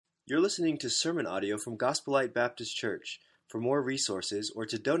You're listening to sermon audio from Gospel Light Baptist Church. For more resources or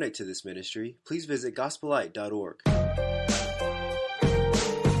to donate to this ministry, please visit gospellight.org.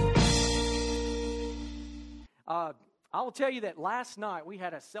 I will tell you that last night we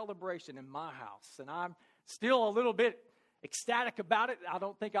had a celebration in my house, and I'm still a little bit ecstatic about it. I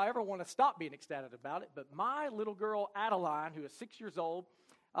don't think I ever want to stop being ecstatic about it, but my little girl, Adeline, who is 6 years old,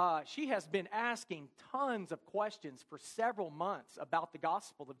 she has been asking tons of questions for several months about the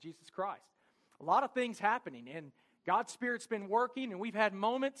gospel of Jesus Christ. A lot of things happening, and God's Spirit's been working, and we've had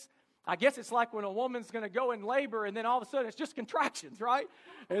moments. I guess it's like when a woman's going to go in labor, and then all of a sudden it's just contractions, right?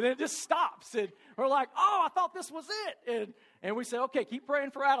 And then it just stops, and we're like, oh, I thought this was it. And we say, okay, keep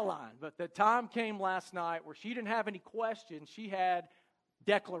praying for Adeline. But the time came last night where she didn't have any questions. She had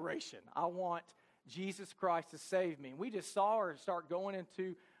declaration. I want Jesus Christ to save me. And we just saw her start going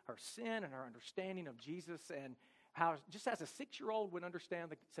into her sin and her understanding of Jesus, and how just as a 6-year-old would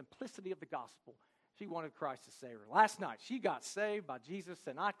understand the simplicity of the gospel, she wanted Christ to save her. Last night, she got saved by Jesus,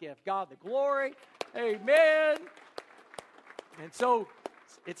 and I give God the glory. Amen. And so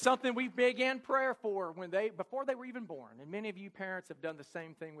it's something we began prayer for before they were even born. And many of you parents have done the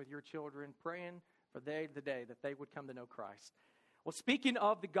same thing with your children, praying for the day that they would come to know Christ. Well, speaking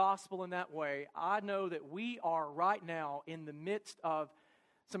of the gospel in that way, I know that we are right now in the midst of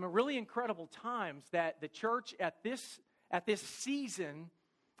some really incredible times that the church at this season,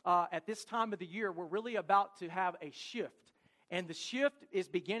 at this time of the year, we're really about to have a shift. And the shift is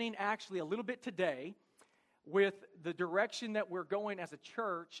beginning actually a little bit today with the direction that we're going as a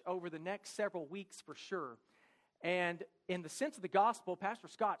church over the next several weeks for sure. And in the sense of the gospel, Pastor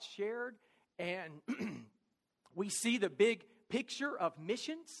Scott shared, and we see the big picture of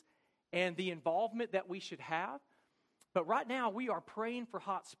missions and the involvement that we should have. But right now, we are praying for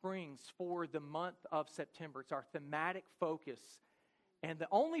Hot Springs for the month of September. It's our thematic focus. And the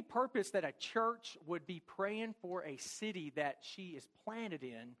only purpose that a church would be praying for a city that she is planted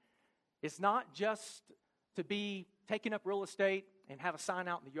in is not just to be taking up real estate and have a sign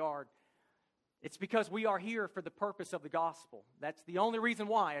out in the yard. It's because we are here for the purpose of the gospel. That's the only reason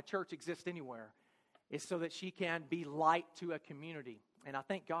why a church exists anywhere, is so that she can be light to a community. And I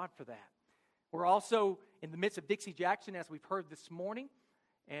thank God for that. We're also in the midst of Dixie Jackson, as we've heard this morning.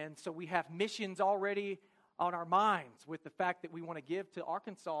 And so we have missions already on our minds with the fact that we want to give to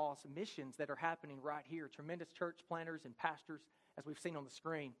Arkansas some missions that are happening right here. Tremendous church planters and pastors, as we've seen on the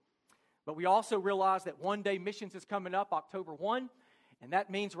screen. But we also realize that One Day Missions is coming up October 1. And that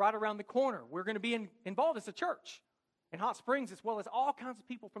means right around the corner, we're going to be involved as a church in Hot Springs, as well as all kinds of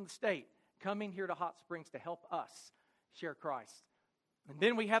people from the state coming here to Hot Springs to help us share Christ. And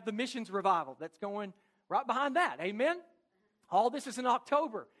then we have the missions revival that's going right behind that. Amen? All this is in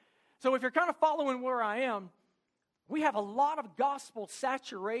October. So if you're kind of following where I am, we have a lot of gospel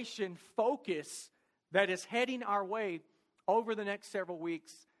saturation focus that is heading our way over the next several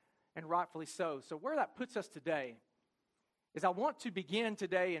weeks, and rightfully so. So where that puts us today is I want to begin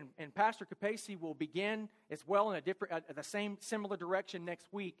today, and Pastor Capacey will begin as well in the same similar direction next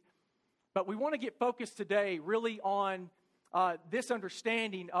week. But we want to get focused today really on this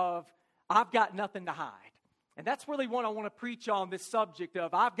understanding of I've got nothing to hide. And that's really what I want to preach on, this subject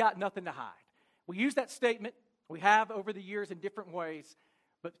of I've got nothing to hide. We use that statement. We have over the years in different ways.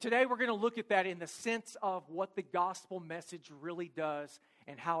 But today we're going to look at that in the sense of what the gospel message really does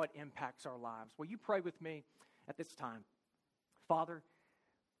and how it impacts our lives. Will you pray with me at this time? Father,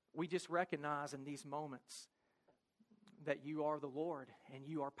 we just recognize in these moments that you are the Lord and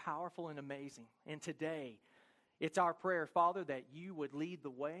you are powerful and amazing. And today, it's our prayer, Father, that you would lead the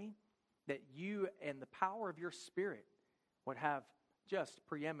way, that you and the power of your Spirit would have just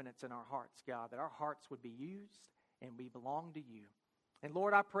preeminence in our hearts, God, that our hearts would be used and we belong to you. And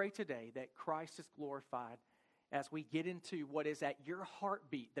Lord, I pray today that Christ is glorified as we get into what is at your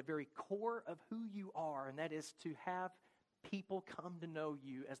heartbeat, the very core of who you are, and that is to have people come to know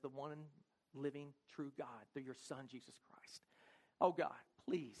you as the one living true God through your Son, Jesus Christ. Oh God,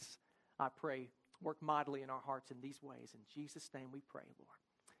 please, I pray, work mightily in our hearts in these ways. In Jesus' name we pray,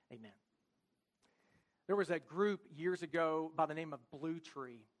 Lord. Amen. There was a group years ago by the name of Blue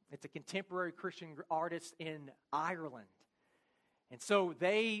Tree. It's a contemporary Christian artist in Ireland. And so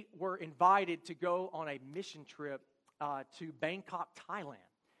they were invited to go on a mission trip to Bangkok, Thailand.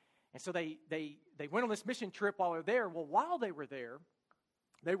 And so they went on this mission trip while they were there. Well, while they were there,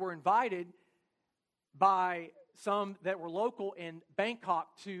 they were invited by some that were local in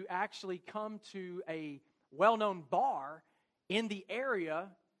Bangkok to actually come to a well-known bar in the area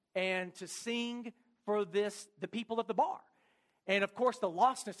and to sing for the people of the bar. And of course, the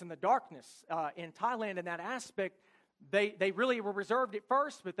lostness and the darkness in Thailand in that aspect, They really were reserved at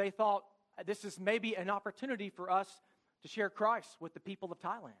first, but they thought this is maybe an opportunity for us to share Christ with the people of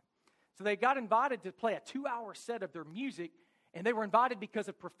Thailand. So they got invited to play a 2-hour set of their music, and they were invited because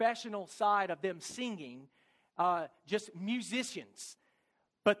of professional side of them singing, just musicians.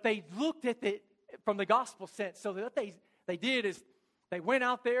 But they looked at it from the gospel sense. So what they did is they went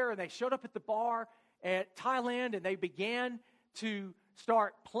out there and they showed up at the bar at Thailand, and they began to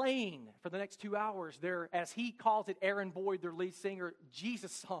start playing for the next 2 hours their, as he calls it, Aaron Boyd, their lead singer,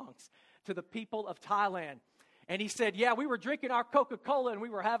 Jesus songs to the people of Thailand. And he said, yeah, we were drinking our Coca-Cola and we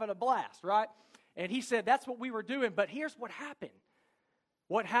were having a blast, right? And he said that's what we were doing. But here's what happened.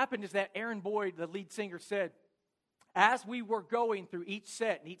 What happened is that Aaron Boyd, the lead singer, said, as we were going through each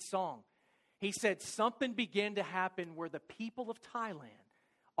set and each song, he said something began to happen where the people of Thailand,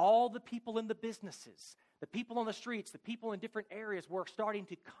 all the people in the businesses, the people on the streets, the people in different areas were starting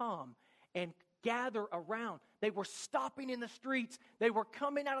to come and gather around. They were stopping in the streets. They were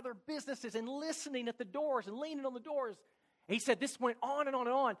coming out of their businesses and listening at the doors and leaning on the doors. And he said this went on and on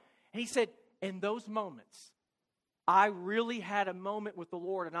and on. And he said, in those moments, I really had a moment with the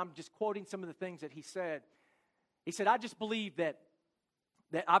Lord, and I'm just quoting some of the things that he said. He said, I just believe that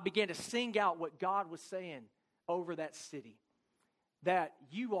I began to sing out what God was saying over that city, that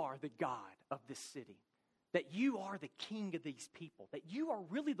you are the God of this city, that you are the king of these people, that you are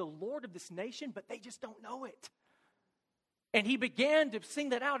really the Lord of this nation, but they just don't know it. And he began to sing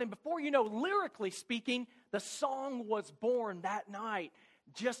that out, and before you know, lyrically speaking, the song was born that night,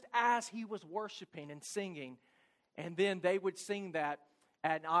 just as he was worshiping and singing. And then they would sing that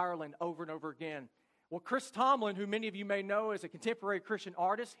in Ireland over and over again. Well, Chris Tomlin, who many of you may know as a contemporary Christian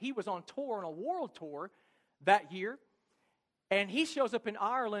artist, he was on tour, on a world tour that year. And he shows up in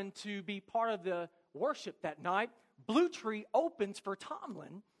Ireland to be part of the worship that night. Blue Tree opens for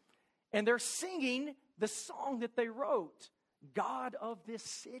Tomlin, and they're singing the song that they wrote, God of this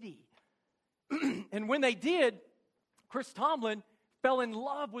city. And when they did, Chris Tomlin fell in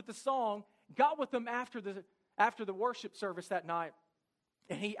love with the song, got with them after the worship service that night,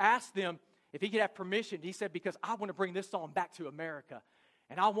 and he asked them if he could have permission. He said, because I want to bring this song back to America,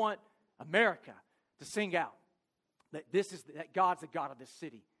 and I want America to sing out that God's the God of this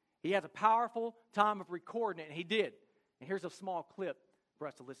city. He has a powerful time of recording it, and he did. And here's a small clip for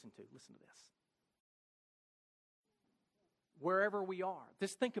us to listen to. Listen to this. Wherever we are,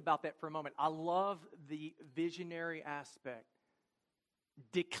 just think about that for a moment. I love the visionary aspect,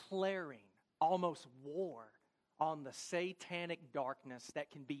 declaring almost war on the satanic darkness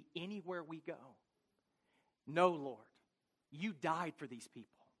that can be anywhere we go. No, Lord, you died for these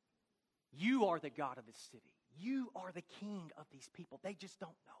people. You are the God of this city. You are the king of these people. They just don't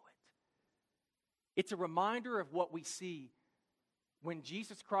know it. It's a reminder of what we see when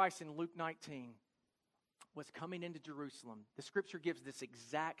Jesus Christ in Luke 19 was coming into Jerusalem. The scripture gives this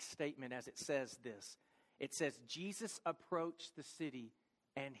exact statement as it says this. It says, Jesus approached the city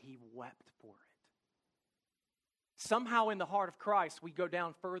and he wept for it. Somehow in the heart of Christ, we go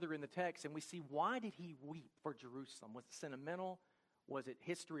down further in the text and we see, why did he weep for Jerusalem? Was it sentimental? Was it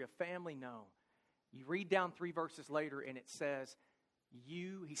history of family? No. You read down 3 verses later and it says,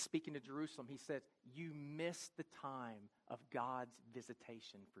 he's speaking to Jerusalem, he says, you missed the time of God's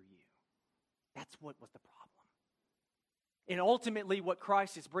visitation for you. That's what was the problem. And ultimately what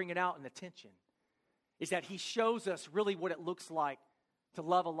Christ is bringing out in the tension is that he shows us really what it looks like to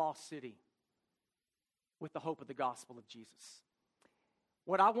love a lost city with the hope of the gospel of Jesus.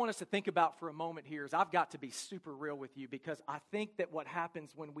 What I want us to think about for a moment here is I've got to be super real with you, because I think that what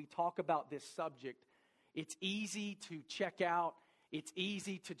happens when we talk about this subject, it's easy to check out. It's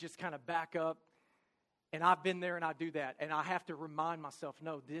easy to just kind of back up. And I've been there and I do that. And I have to remind myself,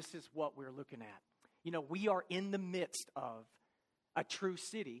 no, this is what we're looking at. You know, we are in the midst of a true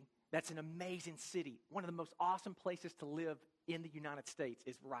city that's an amazing city. One of the most awesome places to live in the United States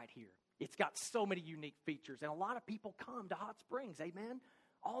is right here. It's got so many unique features. And a lot of people come to Hot Springs, amen,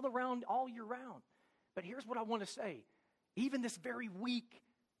 all year round. But here's what I want to say. Even this very week,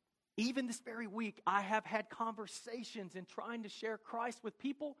 I have had conversations in trying to share Christ with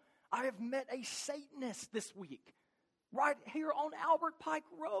people. I have met a Satanist this week, right here on Albert Pike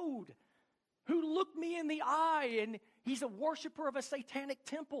Road, who looked me in the eye, and he's a worshiper of a satanic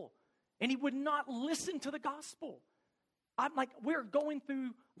temple, and he would not listen to the gospel. I'm like, we're going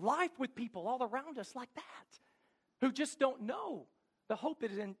through life with people all around us like that, who just don't know the hope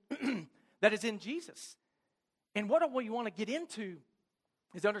that is in Jesus. And what we want to get into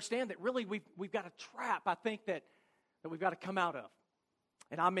is understand that really we've got a trap, I think, that we've got to come out of.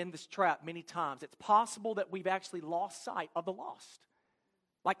 And I'm in this trap many times. It's possible that we've actually lost sight of the lost.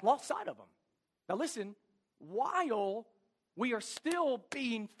 Like lost sight of them. Now listen, while we are still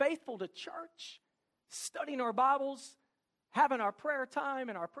being faithful to church, studying our Bibles, having our prayer time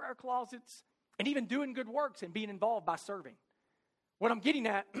in our prayer closets, and even doing good works and being involved by serving. What I'm getting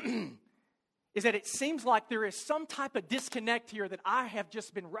at is that it seems like there is some type of disconnect here that I have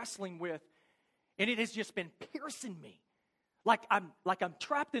just been wrestling with, and it has just been piercing me. Like I'm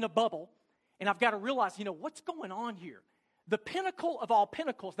trapped in a bubble, and I've got to realize, what's going on here? The pinnacle of all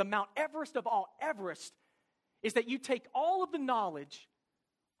pinnacles, the Mount Everest of all Everest, is that you take all of the knowledge,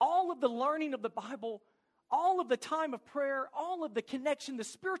 all of the learning of the Bible, all of the time of prayer, all of the connection, the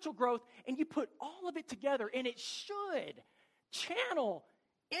spiritual growth, and you put all of it together, and it should channel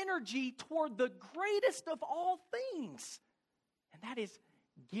energy toward the greatest of all things. And that is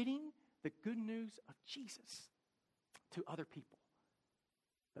getting the good news of Jesus to other people.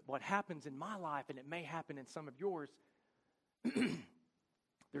 But what happens in my life, and it may happen in some of yours,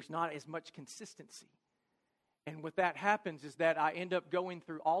 there's not as much consistency. And what that happens is that I end up going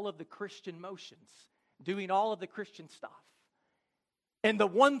through all of the Christian motions, doing all of the Christian stuff. And the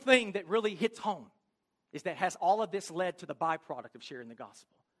one thing that really hits home is that has all of this led to the byproduct of sharing the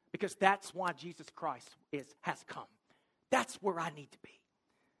gospel. Because that's why Jesus Christ has come. That's where I need to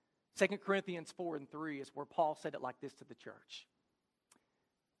be. 2 Corinthians 4:3 is where Paul said it like this to the church.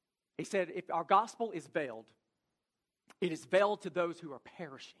 He said, if our gospel is veiled, it is veiled to those who are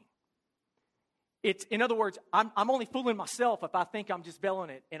perishing. It's, in other words, I'm only fooling myself if I think I'm just veiling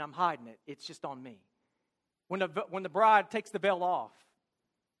it and I'm hiding it. It's just on me. When the bride takes the veil off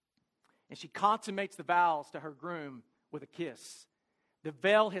and she consummates the vows to her groom with a kiss, the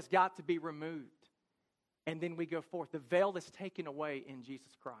veil has got to be removed. And then we go forth. The veil is taken away in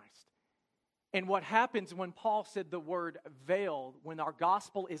Jesus Christ. And what happens when Paul said the word veiled, when our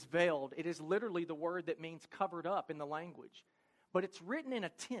gospel is veiled, it is literally the word that means covered up in the language. But it's written in a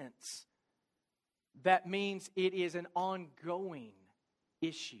tense that means it is an ongoing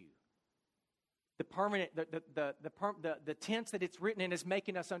issue. The permanent, the tense that it's written in is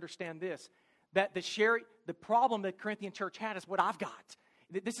making us understand this, that the problem that Corinthian church had is what I've got.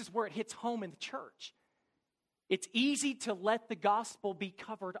 This is where it hits home in the church. It's easy to let the gospel be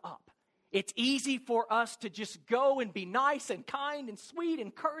covered up. It's easy for us to just go and be nice and kind and sweet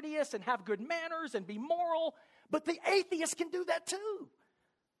and courteous and have good manners and be moral, but the atheist can do that too.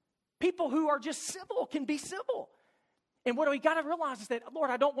 People who are just civil can be civil. And what we got to realize is that,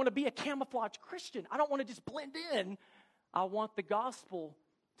 Lord, I don't want to be a camouflage Christian. I don't want to just blend in. I want the gospel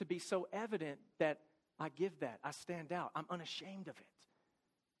to be so evident that I give that. I stand out. I'm unashamed of it.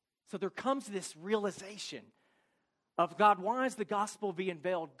 So there comes this realization of God, why is the gospel being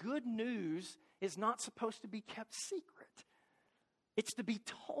veiled? Good news is not supposed to be kept secret. It's to be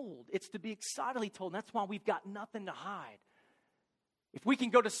told. It's to be excitedly told. And that's why we've got nothing to hide. If we can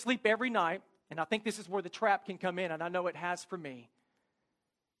go to sleep every night, and I think this is where the trap can come in, and I know it has for me.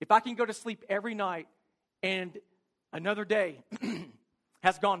 If I can go to sleep every night and another day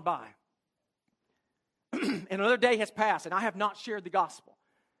has gone by, and another day has passed, and I have not shared the gospel,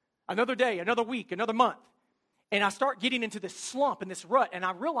 another day, another week, another month, and I start getting into this slump and this rut, and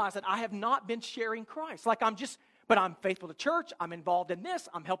I realize that I have not been sharing Christ. But I'm faithful to church, I'm involved in this,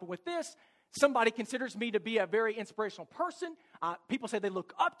 I'm helping with this. Somebody considers me to be a very inspirational person. People say they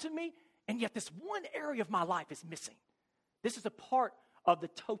look up to me, and yet this one area of my life is missing. This is a part of the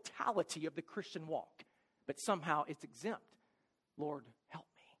totality of the Christian walk, but somehow it's exempt. Lord, help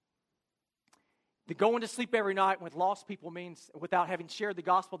me. The going to sleep every night with lost people means without having shared the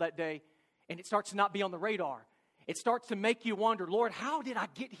gospel that day, and it starts to not be on the radar. It starts to make you wonder, Lord, how did I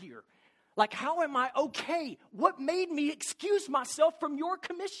get here? Like, how am I okay? What made me excuse myself from your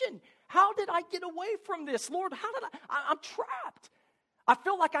commission? How did I get away from this? Lord, how did I'm trapped. I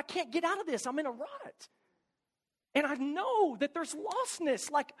feel like I can't get out of this. I'm in a rut. And I know that there's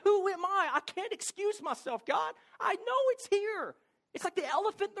lostness. Like, who am I? I can't excuse myself, God. I know it's here. It's like the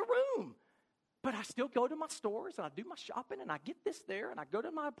elephant in the room. But I still go to my stores, and I do my shopping, and I get this there, and I go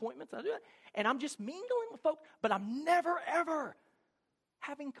to my appointments, and I do it. And I'm just mingling with folk, but I'm never, ever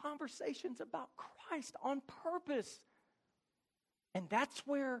having conversations about Christ on purpose. And that's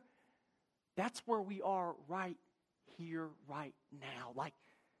where we are right here, right now. Like,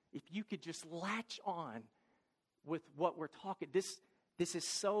 if you could just latch on with what we're talking, this is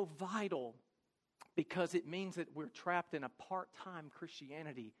so vital, because it means that we're trapped in a part-time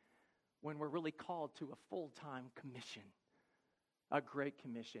Christianity when we're really called to a full-time commission, a great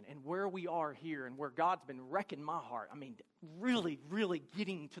commission. And where we are here and where God's been wrecking my heart, I mean, really, really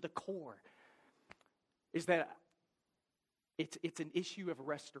getting to the core, is that it's an issue of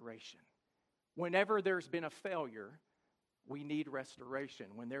restoration. Whenever there's been a failure, we need restoration.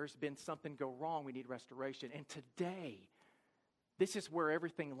 When there's been something go wrong, we need restoration. And today, this is where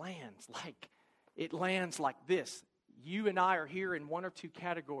everything lands. Like, it lands like this. You and I are here in one or two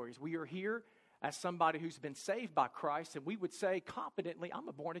categories. We are here as somebody who's been saved by Christ, and we would say confidently, I'm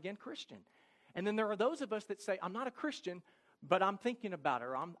a born-again Christian. And then there are those of us that say, I'm not a Christian, but I'm thinking about it,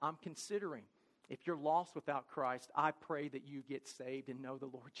 or I'm considering. If you're lost without Christ, I pray that you get saved and know the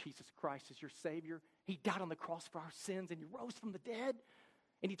Lord Jesus Christ is your Savior. He died on the cross for our sins, and He rose from the dead.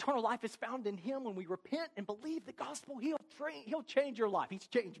 And eternal life is found in Him. When we repent and believe the gospel, He'll change your life. He's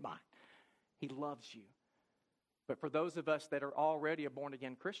changed mine. He loves you. But for those of us that are already a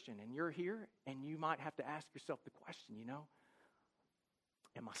born-again Christian, and you're here, and you might have to ask yourself the question,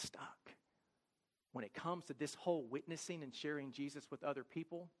 am I stuck? When it comes to this whole witnessing and sharing Jesus with other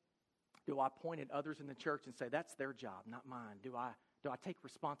people, do I point at others in the church and say, that's their job, not mine? Do I take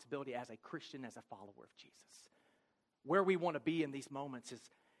responsibility as a Christian, as a follower of Jesus? Where we want to be in these moments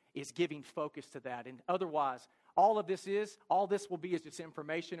is giving focus to that. And otherwise, all this will be is just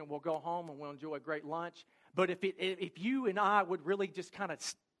information, and we'll go home and we'll enjoy a great lunch. But if you and I would really just kind of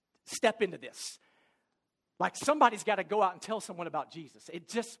step into this, like somebody's got to go out and tell someone about Jesus.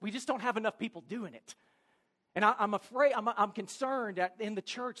 We just don't have enough people doing it. And I'm afraid, I'm concerned that in the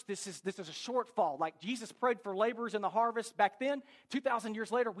church, this is a shortfall. Like Jesus prayed for laborers in the harvest back then, 2,000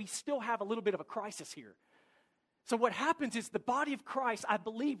 years later, we still have a little bit of a crisis here. So what happens is the body of Christ, I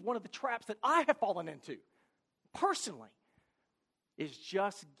believe one of the traps that I have fallen into, personally, is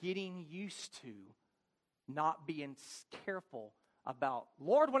just getting used to not being careful about,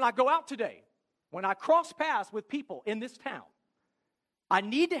 Lord, when I go out today, when I cross paths with people in this town, I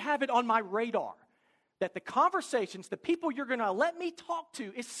need to have it on my radar that the conversations, the people you're going to let me talk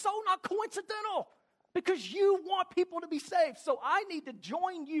to is so not coincidental because you want people to be saved. So I need to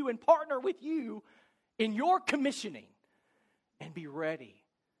join you and partner with you in your commissioning and be ready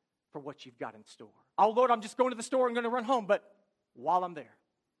for what you've got in store. Oh, Lord, I'm just going to the store and going to run home. But while I'm there,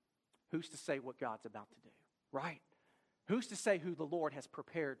 who's to say what God's about to do, right? Who's to say who the Lord has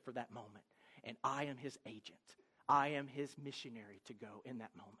prepared for that moment? And I am His agent. I am His missionary to go in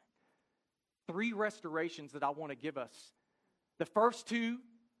that moment. 3 restorations that I want to give us. The first 2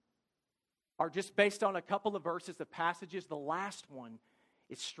 are just based on a couple of verses of passages. The last one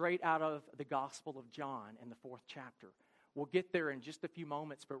is straight out of the Gospel of John in the 4th chapter. We'll get there in just a few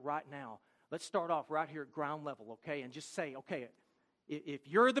moments, but right now, let's start off right here at ground level, okay? And just say, okay, if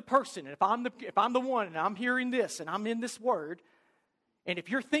you're the person, and if I'm the one, and I'm hearing this, and I'm in this word, and if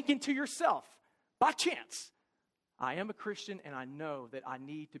you're thinking to yourself, by chance, I am a Christian, and I know that I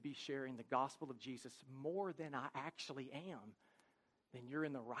need to be sharing the gospel of Jesus more than I actually am, then you're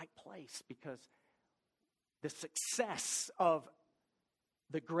in the right place, because the success of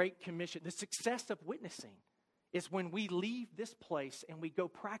the Great Commission, the success of witnessing, is when we leave this place and we go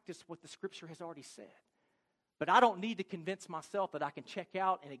practice what the Scripture has already said. But I don't need to convince myself that I can check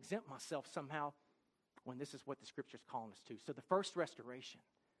out and exempt myself somehow when this is what the Scripture is calling us to. So the first restoration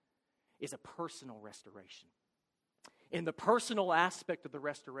is a personal restoration. In the personal aspect of the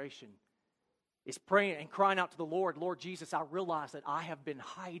restoration is praying and crying out to the Lord, Lord Jesus, I realize that I have been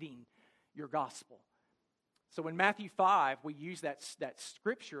hiding your gospel. So in Matthew 5, we use that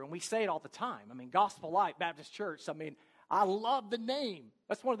scripture, and we say it all the time. I mean, Gospel Light Baptist Church, I love the name.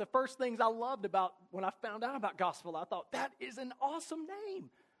 That's one of the first things I loved about when I found out about Gospel Light. I thought, that is an awesome name.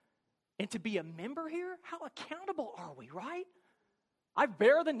 And to be a member here, how accountable are we, right? I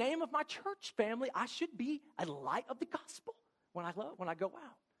bear the name of my church family. I should be a light of the gospel when I go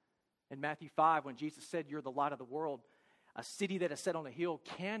out. In Matthew 5, when Jesus said, you're the light of the world, a city that is set on a hill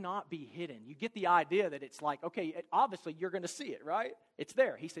cannot be hidden. You get the idea that it's like, okay, obviously you're going to see it, right? It's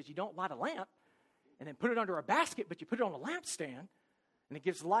there. He says you don't light a lamp and then put it under a basket, but you put it on a lampstand, and it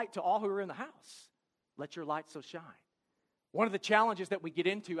gives light to all who are in the house. Let your light so shine. One of the challenges that we get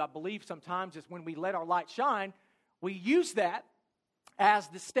into, I believe sometimes, is when we let our light shine, we use that as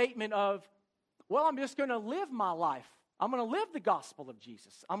the statement of, well, I'm just going to live my life. I'm going to live the gospel of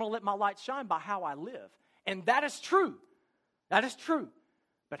Jesus. I'm going to let my light shine by how I live. And that is true. That is true.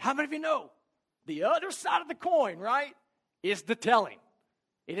 But how many of you know the other side of the coin, right, is the telling.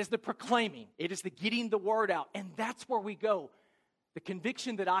 It is the proclaiming. It is the getting the word out. And that's where we go. The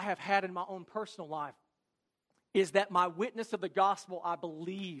conviction that I have had in my own personal life is that my witness of the gospel, I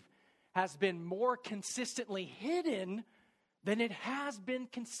believe, has been more consistently hidden than it has been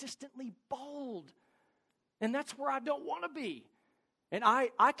consistently bold. And that's where I don't want to be. And I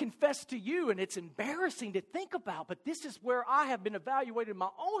confess to you, and it's embarrassing to think about, but this is where I have been evaluating my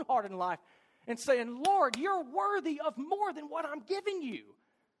own heart and life and saying, Lord, you're worthy of more than what I'm giving you.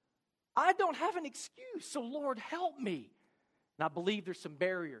 I don't have an excuse, so Lord, help me. And I believe there's some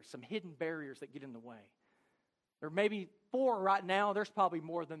barriers, some hidden barriers that get in the way. There may be 4 right now. There's probably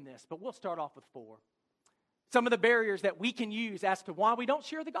more than this, but we'll start off with 4. Some of the barriers that we can use as to why we don't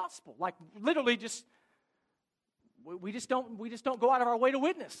share the gospel. Like literally we just don't go out of our way to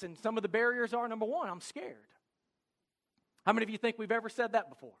witness. And some of the barriers are, number 1, I'm scared. How many of you think we've ever said that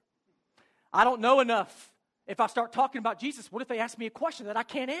before? I don't know enough. If I start talking about Jesus, what if they ask me a question that I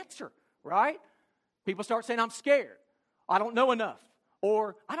can't answer, right? People start saying, I'm scared. I don't know enough.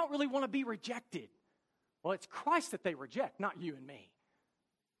 Or, I don't really want to be rejected. Well, it's Christ that they reject, not you and me.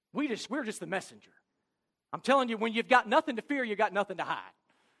 We're just the messenger. I'm telling you, when you've got nothing to fear, you've got nothing to hide.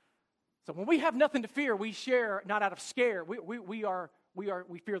 So when we have nothing to fear, we share not out of scare.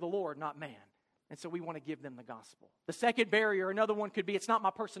 We fear the Lord, not man. And so we want to give them the gospel. The second barrier, another one could be, it's not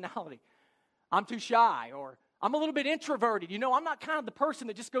my personality. I'm too shy, or I'm a little bit introverted. You know, I'm not kind of the person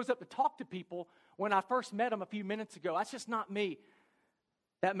that just goes up to talk to people when I first met them a few minutes ago. That's just not me.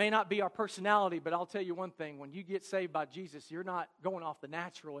 That may not be our personality, but I'll tell you one thing. When you get saved by Jesus, you're not going off the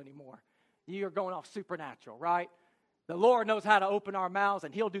natural anymore. You're going off supernatural, right? The Lord knows how to open our mouths,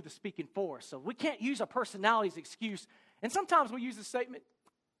 and He'll do the speaking for us. So we can't use our personality as an excuse. And sometimes we use the statement,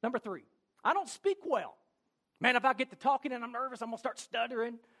 number 3, I don't speak well. Man, if I get to talking and I'm nervous, I'm going to start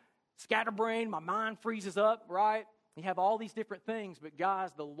stuttering, scatterbrain, my mind freezes up, right? You have all these different things, but guys,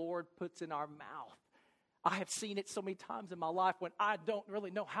 the Lord puts in our mouth. I have seen it so many times in my life when I don't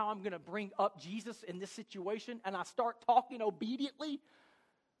really know how I'm going to bring up Jesus in this situation, and I start talking obediently,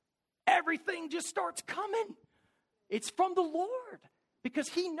 everything just starts coming. It's from the Lord because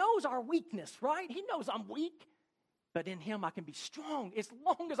He knows our weakness, right? He knows I'm weak, but in Him I can be strong. As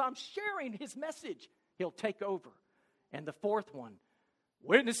long as I'm sharing His message, He'll take over. And the fourth one,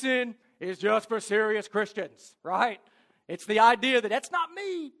 witnessing is just for serious Christians, right? It's the idea that that's not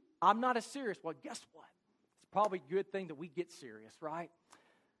me. I'm not as serious. Well, guess what? It's probably a good thing that we get serious, right?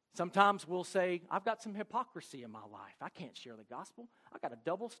 Sometimes we'll say, I've got some hypocrisy in my life. I can't share the gospel. I've got a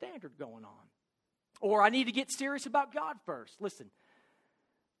double standard going on. Or I need to get serious about God first. Listen,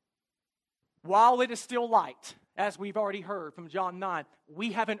 while it is still light, as we've already heard from John 9,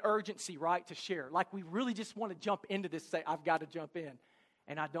 we have an urgency, right, to share. Like we really just want to jump into this, say, I've got to jump in,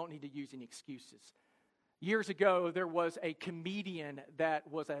 and I don't need to use any excuses. Years ago, there was a comedian that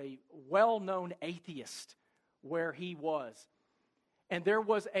was a well-known atheist where he was. And there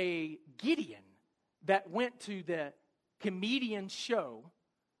was a Gideon that went to the comedian show.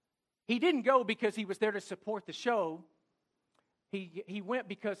 He didn't go because he was there to support the show. He went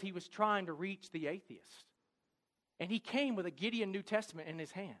because he was trying to reach the atheist. And he came with a Gideon New Testament in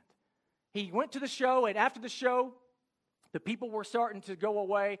his hand. He went to the show, and after the show, the people were starting to go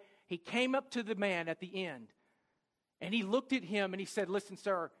away. He came up to the man at the end, and he looked at him, and he said, listen,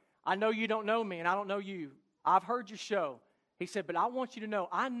 sir, I know you don't know me, and I don't know you. I've heard your show. He said, but I want you to know,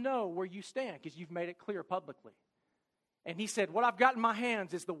 I know where you stand because you've made it clear publicly. And he said, what I've got in my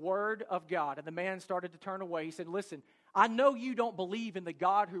hands is the Word of God. And the man started to turn away. He said, listen, I know you don't believe in the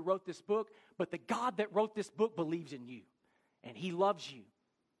God who wrote this book, but the God that wrote this book believes in you. And He loves you.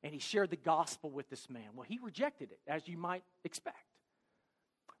 And he shared the gospel with this man. Well, he rejected it, as you might expect.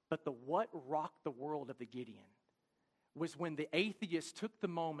 But what rocked the world of the Gideon was when the atheist took the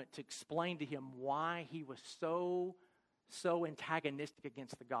moment to explain to him why he was so antagonistic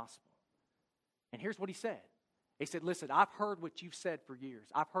against the gospel. And here's what he said. He said, listen, I've heard what you've said for years.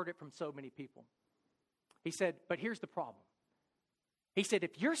 I've heard it from so many people. He said, but here's the problem. He said,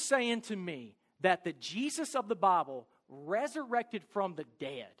 if you're saying to me that the Jesus of the Bible resurrected from the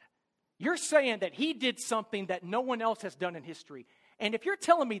dead, you're saying that He did something that no one else has done in history. And if you're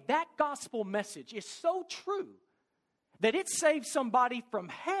telling me that gospel message is so true that it saves somebody from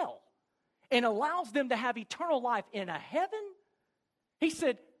hell and allows them to have eternal life in a heaven, he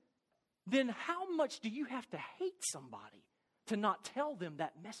said, then how much do you have to hate somebody to not tell them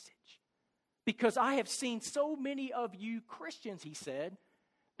that message? Because I have seen so many of you Christians, he said,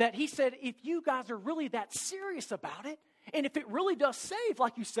 if you guys are really that serious about it, and if it really does save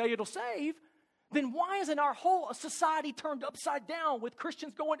like you say it'll save, then why isn't our whole society turned upside down with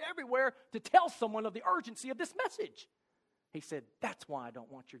Christians going everywhere to tell someone of the urgency of this message? He said, that's why I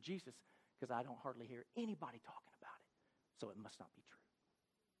don't want your Jesus, because I don't hardly hear anybody talking about it. So it must not be true.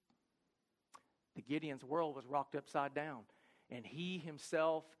 The Gideon's world was rocked upside down, and he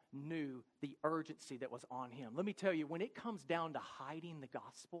himself knew the urgency that was on him. Let me tell you, when it comes down to hiding the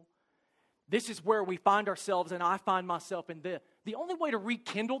gospel, this is where we find ourselves, and I find myself in the only way to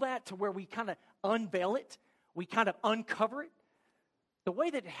rekindle that, to where we kind of unveil it, we kind of uncover it, the way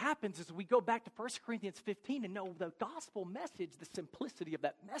that it happens is we go back to 1 Corinthians 15 and know the gospel message, the simplicity of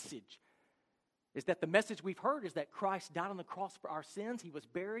that message. is that the message we've heard is that Christ died on the cross for our sins. He was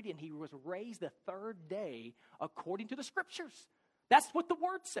buried and he was raised the third day according to the Scriptures. That's what the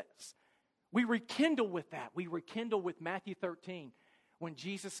Word says. We rekindle with that. We rekindle with Matthew 13 when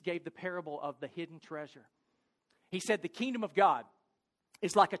Jesus gave the parable of the hidden treasure. He said the kingdom of God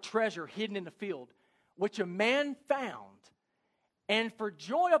is like a treasure hidden in the field, which a man found. And for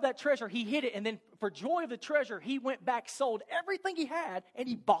joy of that treasure, he hid it. And then for joy of the treasure, he went back, sold everything he had, and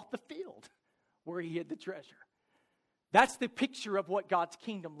he bought the field where he hid the treasure. That's the picture of what God's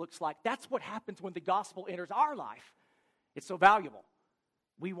kingdom looks like. That's what happens when the gospel enters our life. It's so valuable.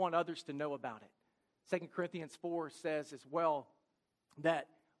 We want others to know about it. 2 Corinthians 4 says as well that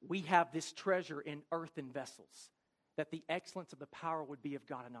we have this treasure in earthen vessels, that the excellence of the power would be of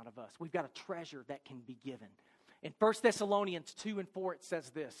God and not of us. We've got a treasure that can be given. In 1 Thessalonians 2 and 4, it says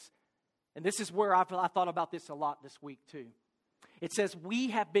this, and this is where I thought about this a lot this week too. It says,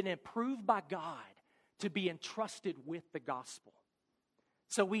 we have been approved by God to be entrusted with the gospel.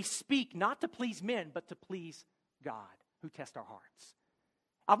 So we speak not to please men, but to please God, who tests our hearts.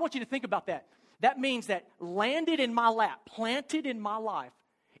 I want you to think about that. That means that landed in my lap, planted in my life,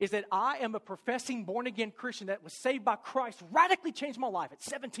 is that I am a professing born-again Christian that was saved by Christ, radically changed my life at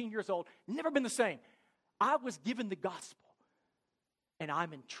 17 years old, never been the same. I was given the gospel, and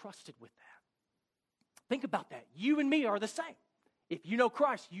I'm entrusted with that. Think about that. You and me are the same. If you know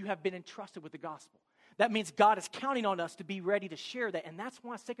Christ, you have been entrusted with the gospel. That means God is counting on us to be ready to share that, and that's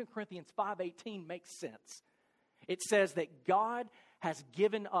why 2 Corinthians 5:18 makes sense. It says that God has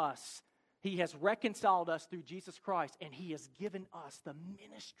given us, He has reconciled us through Jesus Christ, and He has given us the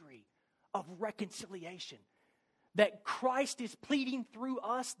ministry of reconciliation. That Christ is pleading through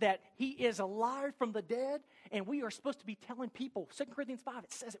us, that He is alive from the dead, and we are supposed to be telling people, 2 Corinthians 5,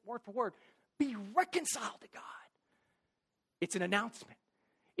 it says it word for word, be reconciled to God. It's an announcement.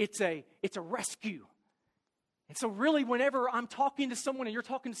 It's a rescue. And so really, whenever I'm talking to someone and you're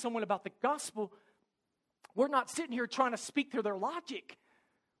talking to someone about the gospel, we're not sitting here trying to speak through their logic.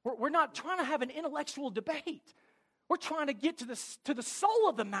 We're not trying to have an intellectual debate. We're trying to get to the soul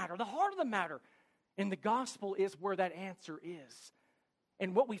of the matter, the heart of the matter. And the gospel is where that answer is.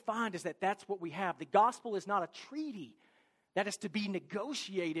 And what we find is that that's what we have. The gospel is not a treaty that is to be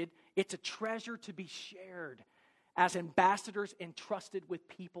negotiated. It's a treasure to be shared as ambassadors entrusted with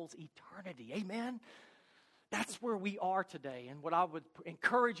people's eternity. Amen? That's where we are today. And what I would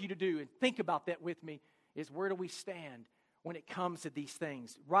encourage you to do, and think about that with me, is where do we stand when it comes to these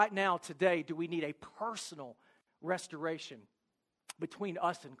things? Right now, today, do we need a personal restoration between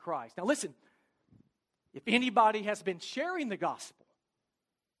us and Christ? Now listen, if anybody has been sharing the gospel,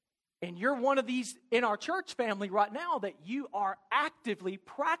 and you're one of these in our church family right now that you are actively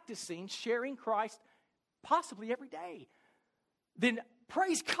practicing sharing Christ possibly every day, then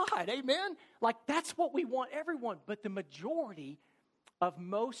praise God, amen? Like that's what we want everyone. But the majority of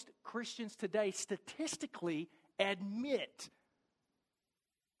most Christians today statistically admit,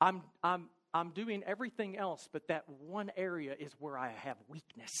 I'm doing everything else, but that one area is where I have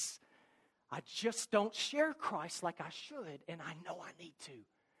weakness. I just don't share Christ like I should, and I know I need to.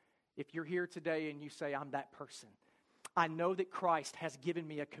 If you're here today and you say, I'm that person, I know that Christ has given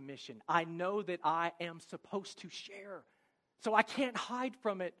me a commission. I know that I am supposed to share, so I can't hide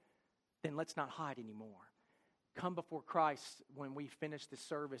from it. Then let's not hide anymore. Come before Christ when we finish this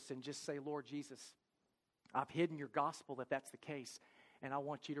service and just say, Lord Jesus, I've hidden your gospel if that's the case, and I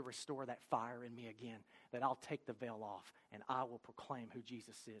want you to restore that fire in me again, that I'll take the veil off and I will proclaim who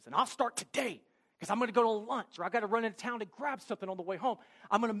Jesus is. And I'll start today because I'm going to go to lunch or I got to run into town to grab something on the way home.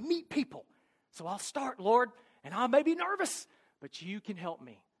 I'm going to meet people. So I'll start, Lord, and I may be nervous, but you can help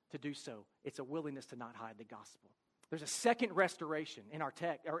me to do so. It's a willingness to not hide the gospel. There's a second restoration in our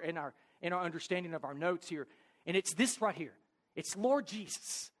text, or in our understanding of our notes here, and it's this right here. It's, Lord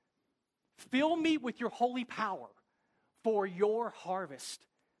Jesus, fill me with your holy power for your harvest.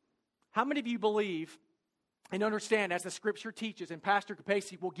 How many of you believe and understand, as the Scripture teaches, and Pastor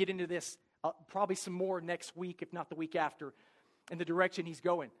Capacey will get into this probably some more next week, if not the week after, in the direction he's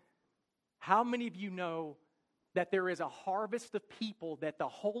going. How many of you know that there is a harvest of people that the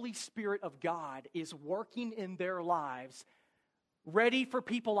Holy Spirit of God is working in their lives, ready for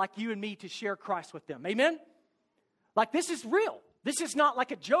people like you and me to share Christ with them? Amen? Like, this is real. This is not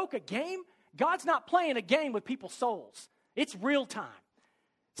like a joke, a game. God's not playing a game with people's souls. It's real time.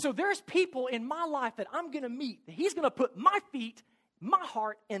 So there's people in my life that I'm going to meet. That He's going to put my feet, my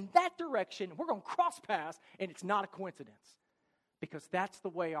heart in that direction. We're going to cross paths, and it's not a coincidence. Because that's the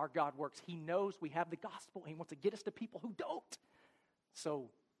way our God works. He knows we have the gospel, and He wants to get us to people who don't. So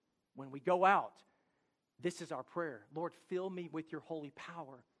when we go out, this is our prayer. Lord, fill me with your holy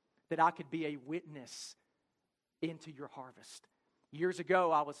power that I could be a witness into your harvest. Years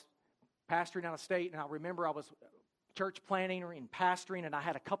ago, I was pastoring out of state, and I remember I was church planning and pastoring, and I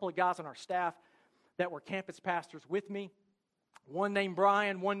had a couple of guys on our staff that were campus pastors with me. One named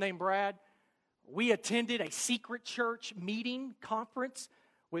Brian, one named Brad. We attended a secret church meeting conference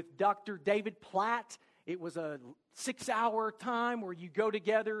with Dr. David Platt. It was a 6-hour time where you go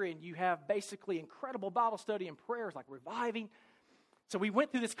together and you have basically incredible Bible study and prayers like reviving. So we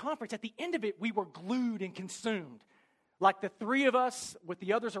went through this conference. At the end of it, we were glued and consumed. Like the three of us with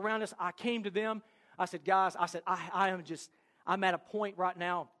the others around us, I came to them. I said, guys, I'm at a point right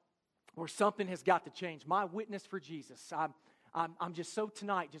now where something has got to change. My witness for Jesus, I'm just so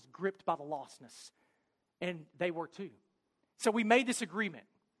tonight just gripped by the lostness. And they were too. So we made this agreement.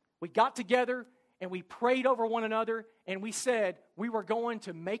 We got together and we prayed over one another, and we said we were going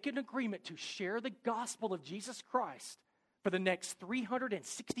to make an agreement to share the gospel of Jesus Christ for the next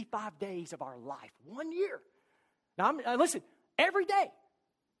 365 days of our life. 1 year. Now, listen, every day.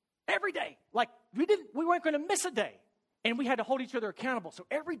 Like, we weren't going to miss a day. And we had to hold each other accountable. So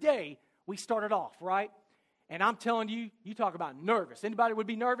every day we started off, right? And I'm telling you, you talk about nervous. Anybody would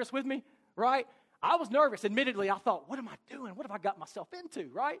be nervous with me, right? I was nervous. Admittedly, I thought, what am I doing? What have I got myself into,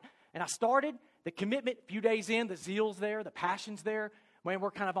 right? And I started the commitment. A few days in, the zeal's there, the passion's there. Man,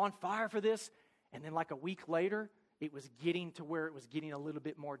 we're kind of on fire for this. And then like a week later, it was getting to where it was getting a little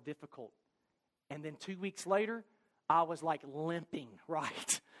bit more difficult. And then 2 weeks later, I was like limping,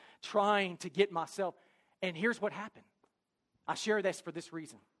 right? Trying to get myself. And here's what happened. I share this for this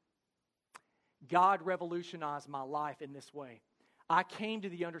reason. God revolutionized my life in this way. I came to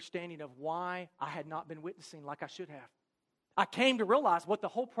the understanding of why I had not been witnessing like I should have. I came to realize what the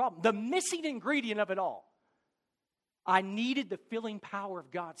whole problem, the missing ingredient of it all. I needed the filling power of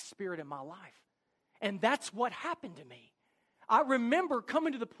God's Spirit in my life. And that's what happened to me. I remember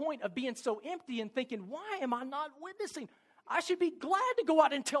coming to the point of being so empty and thinking, why am I not witnessing? I should be glad to go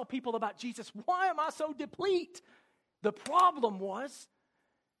out and tell people about Jesus. Why am I so depleted? The problem was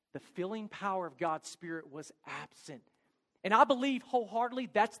the filling power of God's Spirit was absent. And I believe wholeheartedly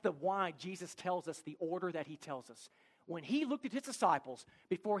that's the why Jesus tells us the order that he tells us. When he looked at his disciples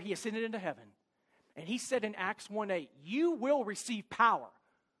before he ascended into heaven, and he said in Acts 1:8, you will receive power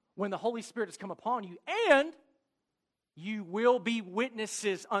when the Holy Spirit has come upon you, and you will be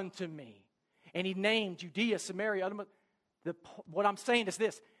witnesses unto me. And he named Judea, Samaria. What I'm saying is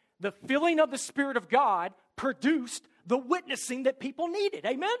this. The filling of the Spirit of God produced the witnessing that people needed.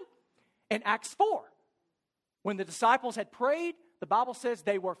 Amen? In Acts 4, when the disciples had prayed, the Bible says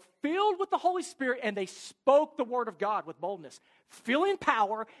they were filled with the Holy Spirit and they spoke the word of God with boldness. Filling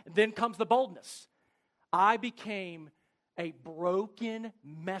power, and then comes the boldness. I became a broken,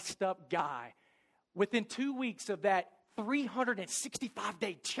 messed up guy. Within 2 weeks of that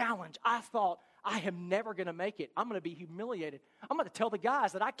 365-day challenge, I thought, I am never going to make it. I'm going to be humiliated. I'm going to tell the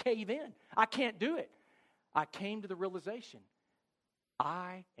guys that I cave in. I can't do it. I came to the realization,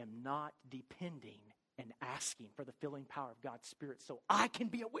 I am not depending and asking for the filling power of God's Spirit so I can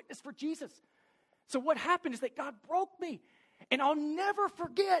be a witness for Jesus. So what happened is that God broke me. And I'll never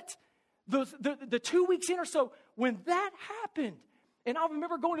forget the 2 weeks in or so when that happened. And I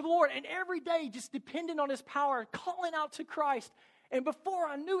remember going to the Lord and every day just depending on his power, calling out to Christ. And before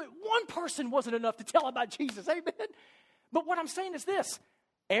I knew it, one person wasn't enough to tell about Jesus. Amen? But what I'm saying is this.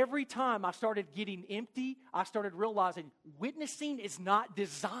 Every time I started getting empty, I started realizing witnessing is not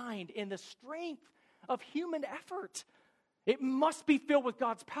designed in the strength of human effort. It must be filled with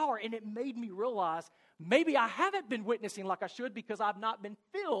God's power. And it made me realize maybe I haven't been witnessing like I should because I've not been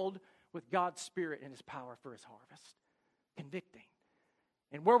filled with God's Spirit and his power for his harvest. Convicting.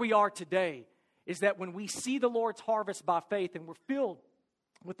 And where we are today is that when we see the Lord's harvest by faith and we're filled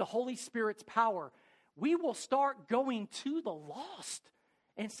with the Holy Spirit's power, we will start going to the lost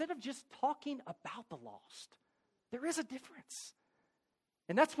instead of just talking about the lost. There is a difference.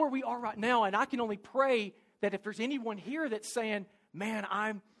 And that's where we are right now. And I can only pray that if there's anyone here that's saying, man,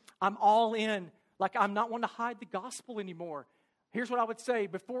 I'm all in, like I'm not wanting to hide the gospel anymore. Here's what I would say.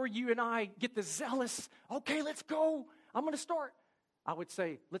 Before you and I get the zealous, okay, let's go, I'm going to start. I would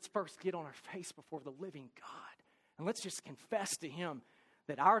say, let's first get on our face before the living God. And let's just confess to him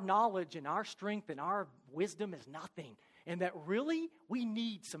that our knowledge and our strength and our wisdom is nothing. And that really we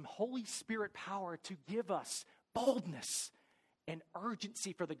need some Holy Spirit power to give us boldness and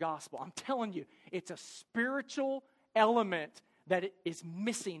urgency for the gospel. I'm telling you, it's a spiritual element that it is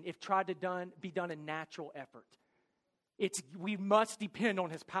missing if tried to be done in natural effort. We must depend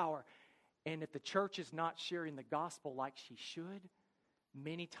on his power. And if the church is not sharing the gospel like she should,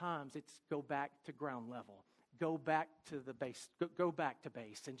 many times it's go back to ground level. go back to the base, go back to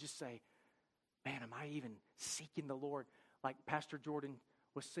base and just say, man, am I even seeking the Lord? Like Pastor Jordan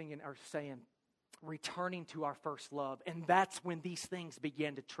was singing or saying, returning to our first love. And that's when these things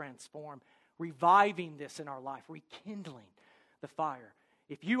begin to transform, reviving this in our life, rekindling the fire.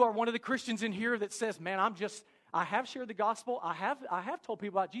 If you are one of the Christians in here that says, man, I have shared the gospel, I have told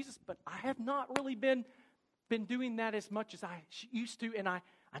people about Jesus, but I have not really been doing that as much as I used to, and I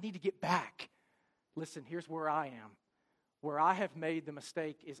need to get back. Listen, here's where I am. Where I have made the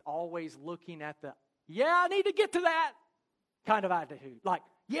mistake is always looking at I need to get to that kind of attitude. Like,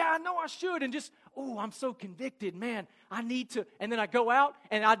 I know I should, and just, I'm so convicted, man, I need to. And then I go out,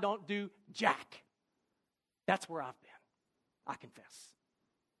 and I don't do jack. That's where I've been. I confess.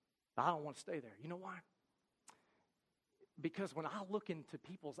 I don't want to stay there. You know why? Because when I look into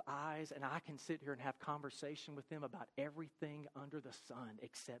people's eyes and I can sit here and have conversation with them about everything under the sun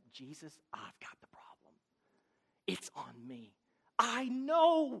except Jesus, I've got the problem. It's on me. I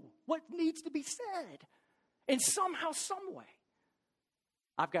know what needs to be said. And somehow, some way,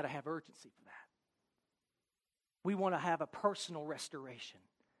 I've got to have urgency for that. We want to have a personal restoration,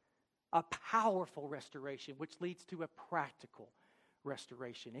 a powerful restoration, which leads to a practical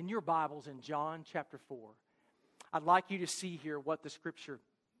restoration. In your Bibles, in John chapter 4, I'd like you to see here what the Scripture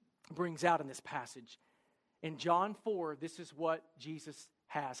brings out in this passage. In John 4, this is what Jesus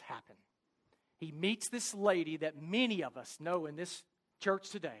has happened. He meets this lady that many of us know in this church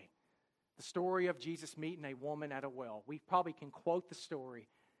today. The story of Jesus meeting a woman at a well. We probably can quote the story.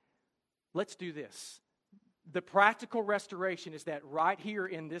 Let's do this. The practical restoration is that right here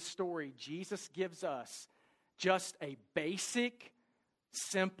in this story, Jesus gives us just a basic,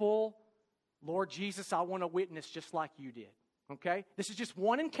 simple, Lord Jesus, I want to witness just like you did. Okay? This is just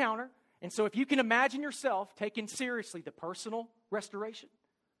one encounter. And so if you can imagine yourself taking seriously the personal restoration,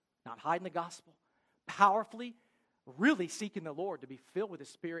 not hiding the gospel, powerfully, really seeking the Lord to be filled with the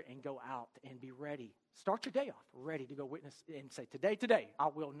Spirit and go out and be ready. Start your day off ready to go witness and say, today, I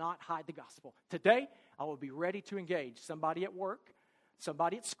will not hide the gospel. Today, I will be ready to engage somebody at work,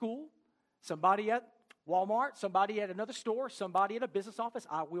 somebody at school, somebody at Walmart, somebody at another store, somebody at a business office.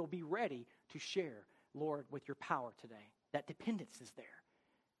 I will be ready to share, Lord, with your power today. That dependence is there.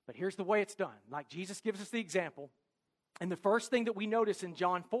 But here's the way it's done. Like Jesus gives us the example. And the first thing that we notice in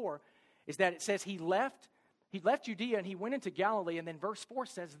John 4 is that it says he left Judea and he went into Galilee. And then verse 4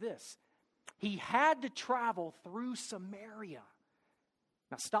 says this. He had to travel through Samaria.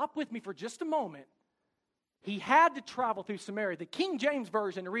 Now stop with me for just a moment. He had to travel through Samaria. The King James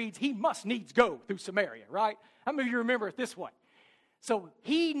Version reads, he must needs go through Samaria, right? How many of you remember it this way? So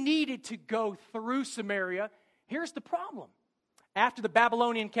he needed to go through Samaria. Here's the problem. After the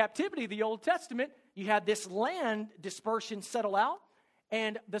Babylonian captivity of the Old Testament, you had this land dispersion settle out,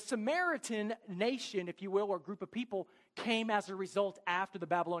 and the Samaritan nation, if you will, or group of people, came as a result after the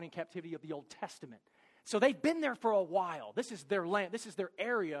Babylonian captivity of the Old Testament. So they've been there for a while. This is their land. This is their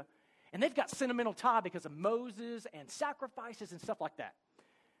area. And they've got sentimental tie because of Moses and sacrifices and stuff like that.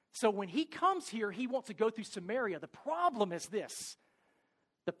 So when he comes here, he wants to go through Samaria. The problem is this.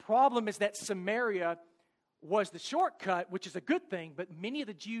 The problem is that Samaria was the shortcut, which is a good thing, but many of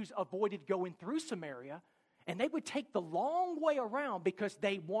the Jews avoided going through Samaria, and they would take the long way around because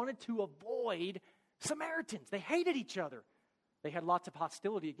they wanted to avoid Samaritans. They hated each other. They had lots of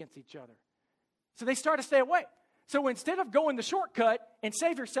hostility against each other. So they started to stay away. So instead of going the shortcut and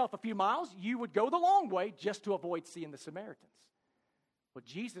save yourself a few miles, you would go the long way just to avoid seeing the Samaritans. But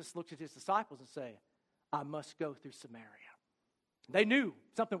Jesus looks at his disciples and says, I must go through Samaria. They knew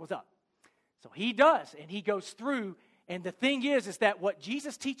something was up. So he does, and he goes through. And the thing is that what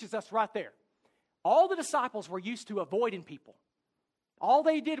Jesus teaches us right there, all the disciples were used to avoiding people. All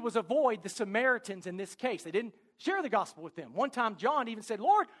they did was avoid the Samaritans in this case. They didn't share the gospel with them. One time, John even said,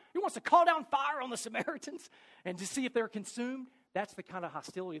 Lord, he wants to call down fire on the Samaritans and to see if they're consumed. That's the kind of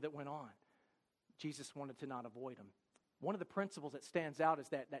hostility that went on. Jesus wanted to not avoid them. One of the principles that stands out is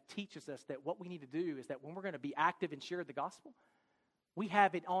that teaches us that what we need to do is that when we're going to be active and share the gospel, we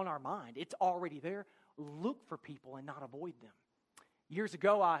have it on our mind. It's already there. Look for people and not avoid them. Years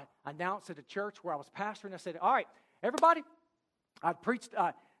ago, I announced at a church where I was pastoring, I said, all right, everybody, I preached,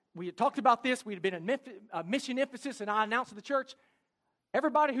 we had talked about this. We had been a mission emphasis, and I announced to the church,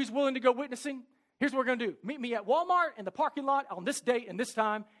 everybody who's willing to go witnessing, here's what we're going to do. Meet me at Walmart in the parking lot on this date and this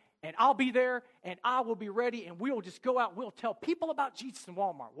time, and I'll be there, and I will be ready, and we will just go out. We'll tell people about Jesus in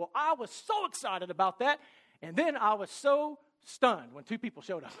Walmart. Well, I was so excited about that, and then I was so stunned when two people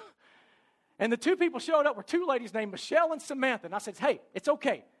showed up. And the two people showed up were two ladies named Michelle and Samantha. And I said, hey, it's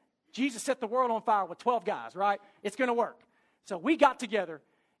okay. Jesus set the world on fire with 12 guys, right? It's going to work. So we got together,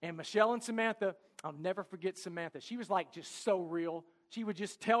 and Michelle and Samantha I'll never forget Samantha. She was like just so real. She would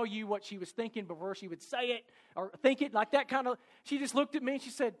just tell you what she was thinking before she would say it or think it, like that kind of. She just looked at me and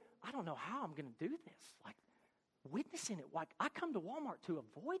she said, I don't know how I'm going to do this. Like witnessing it. Like I come to Walmart to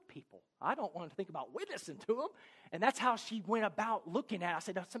avoid people. I don't want to think about witnessing to them. And that's how she went about looking at it. I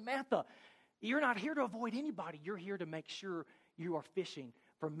said, now, Samantha, you're not here to avoid anybody. You're here to make sure you are fishing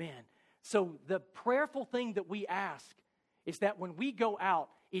for men. So the prayerful thing that we ask is that when we go out,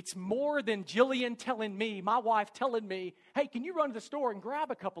 it's more than Jillian telling me, my wife telling me, hey, can you run to the store and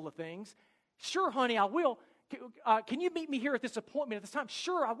grab a couple of things? Sure, honey, I will. Can you meet me here at this appointment at this time?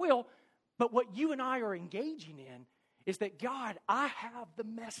 Sure, I will. But what you and I are engaging in is that, God, I have the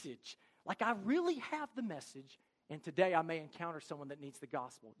message. Like I really have the message. And today I may encounter someone that needs the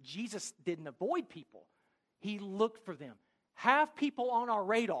gospel. Jesus didn't avoid people. He looked for them. Have people on our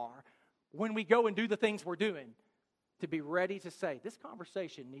radar when we go and do the things we're doing to be ready to say, this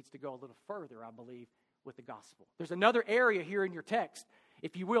conversation needs to go a little further, I believe, with the gospel. There's another area here in your text.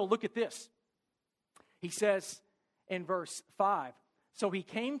 If you will, look at this. He says in verse 5, so he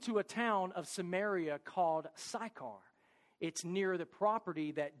came to a town of Samaria called Sychar. It's near the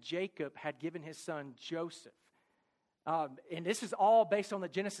property that Jacob had given his son Joseph. And this is all based on the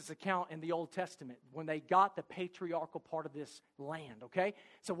Genesis account in the Old Testament when they got the patriarchal part of this land, okay?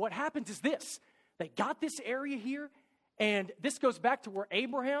 So what happens is this. They got this area here, and this goes back to where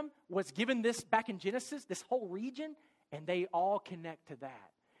Abraham was given this back in Genesis, this whole region, and they all connect to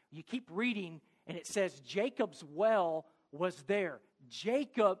that. You keep reading, and it says Jacob's well was there.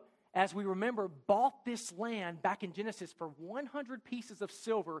 Jacob, as we remember, bought this land back in Genesis for 100 pieces of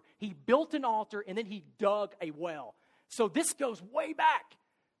silver. He built an altar, and then he dug a well. So this goes way back,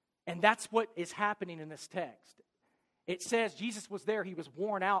 and that's what is happening in this text. It says Jesus was there. He was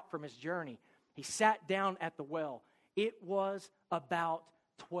worn out from his journey. He sat down at the well. It was about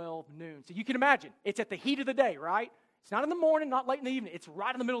 12 noon. So you can imagine, it's at the heat of the day, right? It's not in the morning, not late in the evening. It's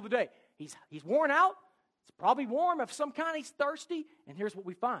right in the middle of the day. He's worn out. It's probably warm of some kind. He's thirsty. And here's what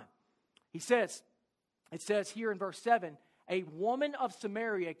we find. It says here in verse 7, a woman of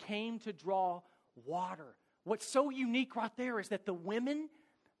Samaria came to draw water. What's so unique right there is that the women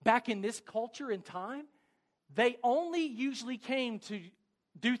back in this culture and time, they only usually came to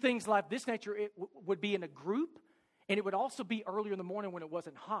do things like this nature. It would be in a group, and it would also be earlier in the morning when it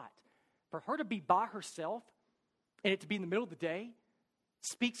wasn't hot. For her to be by herself and it to be in the middle of the day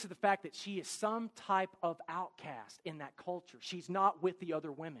speaks to the fact that she is some type of outcast in that culture. She's not with the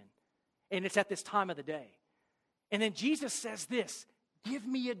other women, and it's at this time of the day. And then Jesus says this, give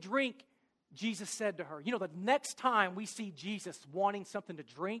me a drink. Jesus said to her, you know, the next time we see Jesus wanting something to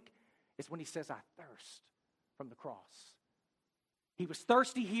drink is when he says, I thirst from the cross. He was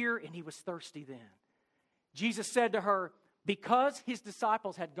thirsty here and he was thirsty then. Jesus said to her, because his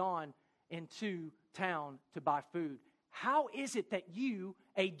disciples had gone into town to buy food, how is it that you,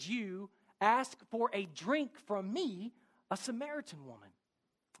 a Jew, ask for a drink from me, a Samaritan woman?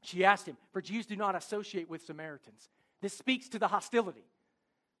 She asked him, for Jews do not associate with Samaritans. This speaks to the hostility.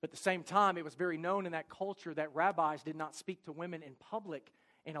 But at the same time, it was very known in that culture that rabbis did not speak to women in public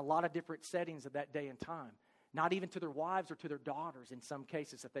in a lot of different settings of that day and time. Not even to their wives or to their daughters in some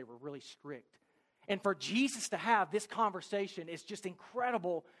cases, that they were really strict. And for Jesus to have this conversation is just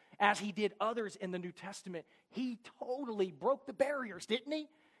incredible, as he did others in the New Testament. He totally broke the barriers, didn't he?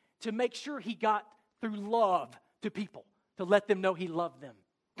 To make sure he got through love to people, to let them know he loved them.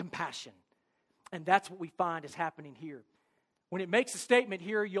 Compassion. And that's what we find is happening here. When it makes a statement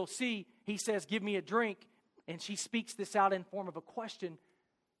here, you'll see he says, give me a drink. And she speaks this out in form of a question.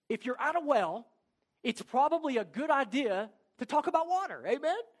 If you're at a well, it's probably a good idea to talk about water.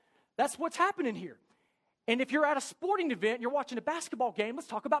 Amen? That's what's happening here. And if you're at a sporting event, you're watching a basketball game, let's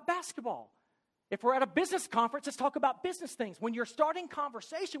talk about basketball. If we're at a business conference, let's talk about business things. When you're starting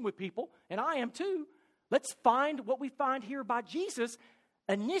conversation with people, and I am too, let's find what we find here by Jesus,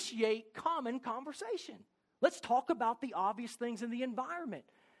 initiate common conversation. Let's talk about the obvious things in the environment.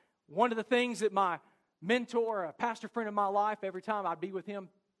 One of the things that my mentor, a pastor friend of my life, every time I'd be with him,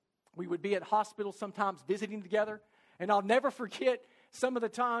 we would be at hospitals sometimes visiting together. And I'll never forget some of the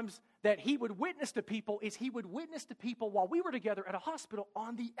times that he would witness to people while we were together at a hospital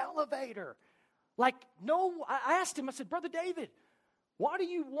on the elevator. I asked him, I said, Brother David, why do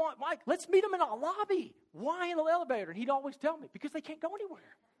you want, Mike, let's meet him in a lobby. Why in the elevator? And he'd always tell me, because they can't go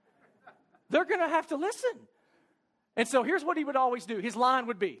anywhere. They're going to have to listen. And so here's what he would always do. His line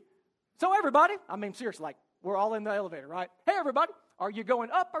would be, so everybody, I mean, seriously, like we're all in the elevator, right? Hey, everybody, are you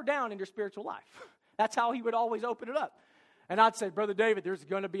going up or down in your spiritual life? That's how he would always open it up. And I'd say, Brother David, there's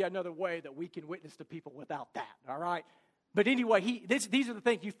going to be another way that we can witness to people without that, all right? But anyway, these are the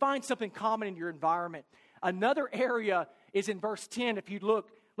things. You find something common in your environment. Another area is in verse 10. If you look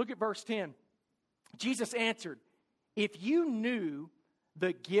at verse 10. Jesus answered, if you knew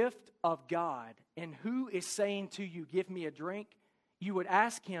the gift of God and who is saying to you, give me a drink, you would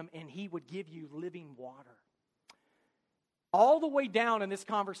ask him and he would give you living water. All the way down in this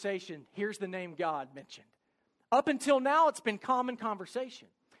conversation, here's the name God mentioned. Up until now, it's been common conversation.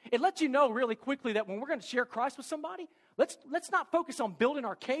 It lets you know really quickly that when we're going to share Christ with somebody, let's not focus on building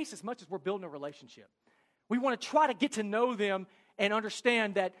our case as much as we're building a relationship. We want to try to get to know them and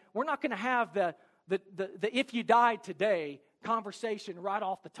understand that we're not going to have the if you died today conversation right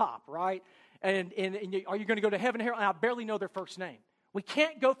off the top, right? And are you going to go to heaven and hell? And I barely know their first name. We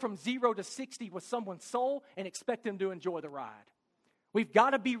can't go from 0 to 60 with someone's soul and expect them to enjoy the ride. We've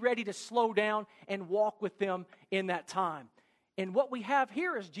got to be ready to slow down and walk with them in that time. And what we have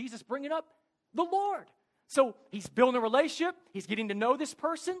here is Jesus bringing up the Lord. So he's building a relationship. He's getting to know this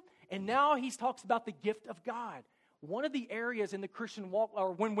person. And now he talks about the gift of God. One of the areas in the Christian walk,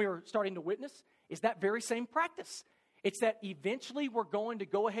 or when we're starting to witness, is that very same practice. It's that eventually we're going to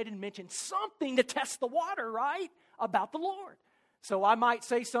go ahead and mention something to test the water, right, about the Lord. So I might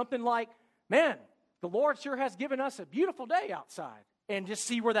say something like, man, the Lord sure has given us a beautiful day outside, and just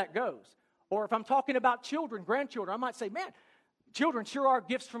see where that goes. Or if I'm talking about children, grandchildren, I might say, man, children sure are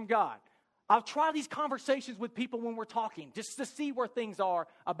gifts from God. I'll try these conversations with people when we're talking, just to see where things are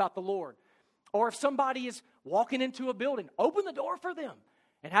about the Lord. Or if somebody is walking into a building, open the door for them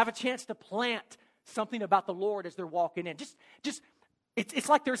and have a chance to plant something about the Lord as they're walking in. It's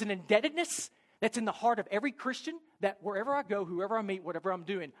like there's an indebtedness that's in the heart of every Christian that wherever I go, whoever I meet, whatever I'm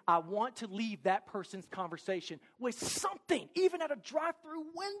doing, I want to leave that person's conversation with something, even at a drive-through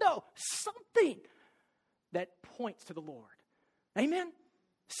window, something that points to the Lord. Amen?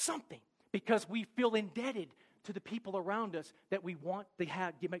 Something. Because we feel indebted to the people around us that we want to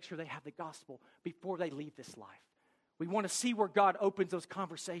make sure they have the gospel before they leave this life. We want to see where God opens those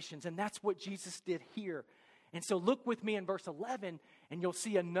conversations, and that's what Jesus did here. And so look with me in verse 11, and you'll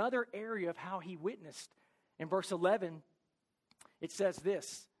see another area of how he witnessed. In verse 11, it says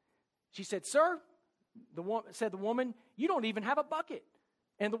this. She said, sir, the woman, you don't even have a bucket,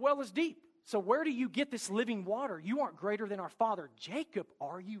 and the well is deep. So where do you get this living water? You aren't greater than our father Jacob,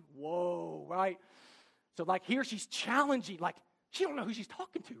 are you? Whoa, right? So like here she's challenging, like she don't know who she's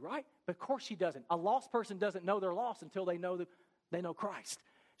talking to, right? But of course she doesn't. A lost person doesn't know they're lost until they know Christ.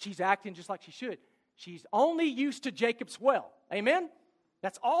 She's acting just like she should. She's only used to Jacob's well. Amen?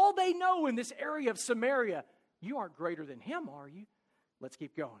 That's all they know in this area of Samaria. You aren't greater than him, are you? Let's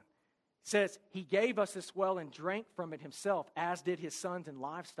keep going. It says, he gave us this well and drank from it himself, as did his sons and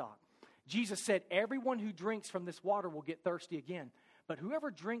livestock. Jesus said, everyone who drinks from this water will get thirsty again. But whoever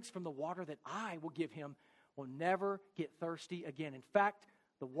drinks from the water that I will give him will never get thirsty again. In fact,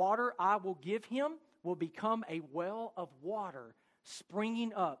 the water I will give him will become a well of water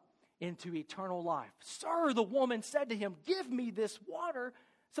springing up into eternal life. Sir, the woman said to him, give me this water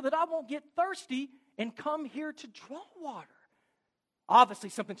so that I won't get thirsty and come here to draw water. Obviously,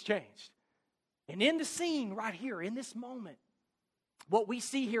 something's changed. And in the scene right here, in this moment, what we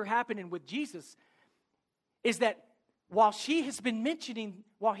see here happening with Jesus is that while he's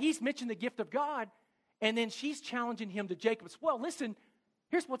mentioned the gift of God, and then she's challenging him to Jacob's well, listen,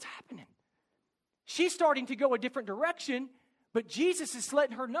 here's what's happening. She's starting to go a different direction, but Jesus is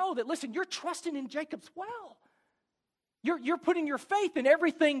letting her know that, listen, you're trusting in Jacob's well. You're putting your faith in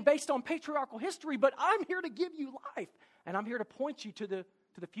everything based on patriarchal history, but I'm here to give you life, and I'm here to point you to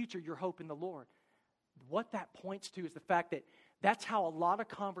the future, your hope in the Lord. What that points to is the fact that that's how a lot of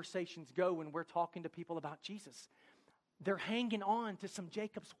conversations go when we're talking to people about Jesus. They're hanging on to some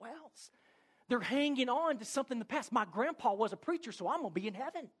Jacob's wells. They're hanging on to something in the past. My grandpa was a preacher, so I'm going to be in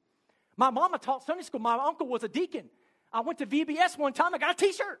heaven. My mama taught Sunday school. My uncle was a deacon. I went to VBS one time. I got a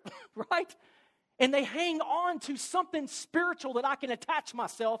t-shirt, right? And they hang on to something spiritual that I can attach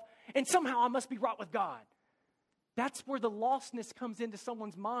myself, and somehow I must be right with God. That's where the lostness comes into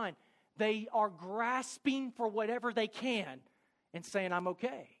someone's mind. They are grasping for whatever they can and saying, I'm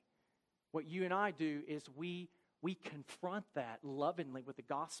okay. What you and I do is we confront that lovingly with the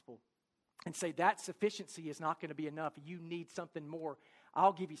gospel and say that sufficiency is not going to be enough. You need something more.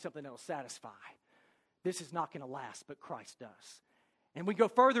 I'll give you something that will satisfy. This is not going to last, but Christ does. And we go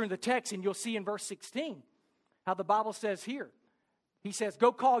further in the text, and you'll see in verse 16 how the Bible says here. He says,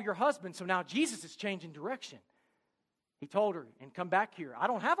 go call your husband. So now Jesus is changing direction. He told her, and come back here. I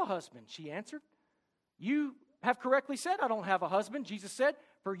don't have a husband, she answered. You have correctly said, I don't have a husband. Jesus said,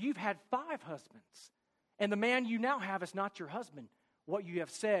 for you've had 5 husbands, and the man you now have is not your husband. What you have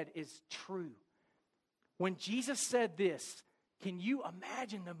said is true. When Jesus said this, can you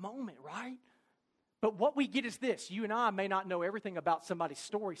imagine the moment, right? But what we get is this. You and I may not know everything about somebody's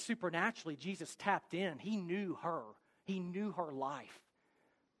story. Supernaturally, Jesus tapped in. He knew her. He knew her life.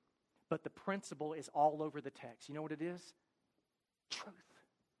 But the principle is all over the text. You know what it is? Truth.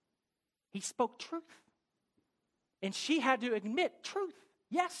 He spoke truth. And she had to admit truth.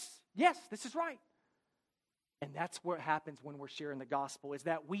 Yes, this is right. And that's what happens when we're sharing the gospel, is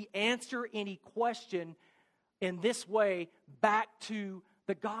that we answer any question in this way back to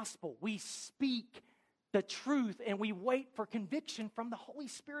the gospel. We speak the truth and we wait for conviction from the Holy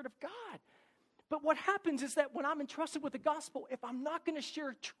Spirit of God. But what happens is that when I'm entrusted with the gospel, if I'm not going to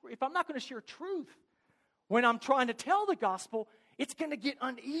share truth when I'm trying to tell the gospel, it's going to get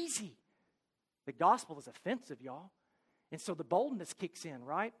uneasy. The gospel is offensive, y'all. And so the boldness kicks in,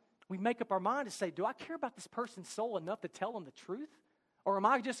 right? We make up our mind to say, do I care about this person's soul enough to tell them the truth? Or am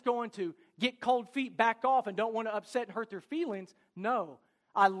I just going to get cold feet, back off, and don't want to upset and hurt their feelings? No.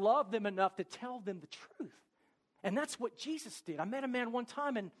 I love them enough to tell them the truth. And that's what Jesus did. I met a man one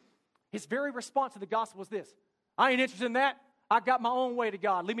time, and his very response to the gospel was this: I ain't interested in that. I got my own way to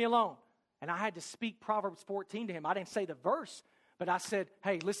God. Leave me alone. And I had to speak Proverbs 14 to him. I didn't say the verse, but I said,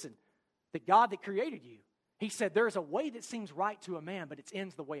 hey, listen, the God that created you, he said, there's a way that seems right to a man, but its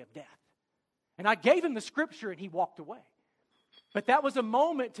end's the way of death. And I gave him the scripture, and he walked away. But that was a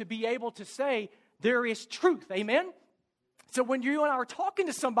moment to be able to say, there is truth. Amen? So when you and I are talking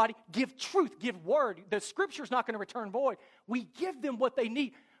to somebody, give truth, give word. The scripture's not going to return void. We give them what they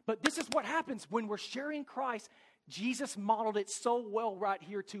need. But this is what happens when we're sharing Christ. Jesus modeled it so well right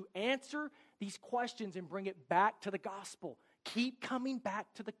here to answer these questions and bring it back to the gospel. Keep coming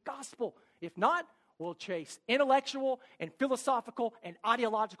back to the gospel. If not, we'll chase intellectual and philosophical and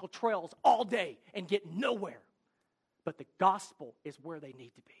ideological trails all day and get nowhere. But the gospel is where they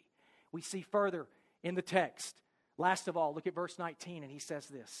need to be. We see further in the text. Last of all, look at verse 19, and he says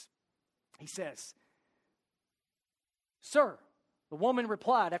this. He says, Sir, the woman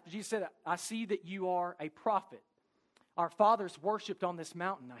replied after Jesus said, I see that you are a prophet. Our fathers worshipped on this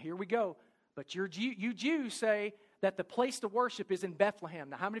mountain. Now here we go. But you Jews say that the place to worship is in Bethlehem.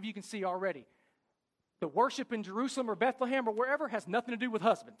 Now how many of you can see already? The worship in Jerusalem or Bethlehem or wherever has nothing to do with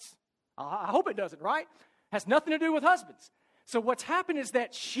husbands. I hope it doesn't, right? Has nothing to do with husbands. So what's happened is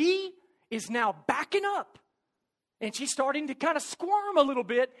that she is now backing up. And she's starting to kind of squirm a little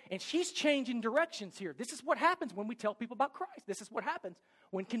bit, and she's changing directions here. This is what happens when we tell people about Christ. This is what happens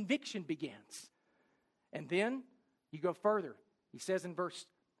when conviction begins. And then you go further. He says in verse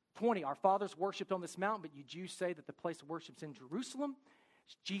 20, our fathers worshipped on this mountain, but you Jews say that the place of worship is in Jerusalem.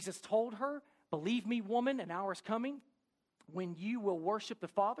 Jesus told her, believe me, woman, an hour is coming when you will worship the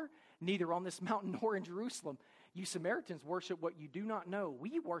Father, neither on this mountain nor in Jerusalem. You Samaritans worship what you do not know.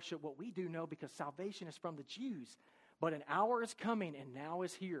 We worship what we do know because salvation is from the Jews. But an hour is coming and now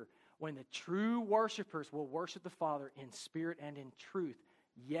is here when the true worshipers will worship the Father in spirit and in truth.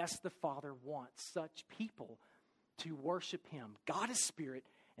 Yes, the Father wants such people to worship Him. God is spirit,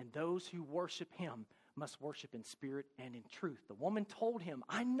 and those who worship Him must worship in spirit and in truth. The woman told him,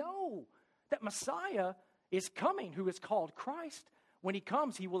 I know that Messiah is coming, who is called Christ. When He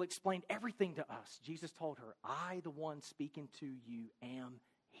comes, He will explain everything to us. Jesus told her, I, the one speaking to you, am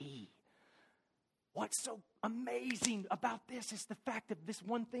He. What's so amazing about this is the fact of this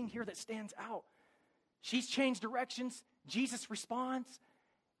one thing here that stands out. She's changed directions. Jesus responds.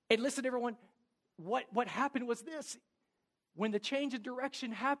 And listen, everyone, what happened was this. When the change of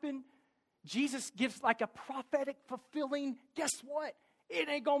direction happened, Jesus gives like a prophetic fulfilling, guess what? It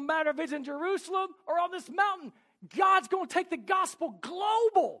ain't going to matter if it's in Jerusalem or on this mountain. God's going to take the gospel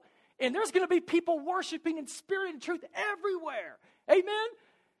global. And there's going to be people worshiping in spirit and truth everywhere. Amen?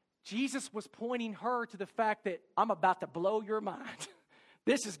 Jesus was pointing her to the fact that I'm about to blow your mind.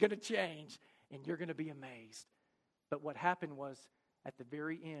 This is going to change, and you're going to be amazed. But what happened was, at the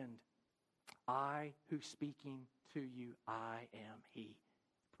very end, I who's speaking to you, I am He.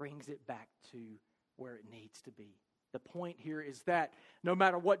 Brings it back to where it needs to be. The point here is that no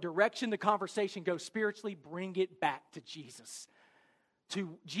matter what direction the conversation goes spiritually, bring it back to Jesus.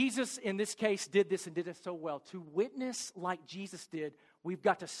 To Jesus, in this case, did this and did it so well. To witness like Jesus did, we've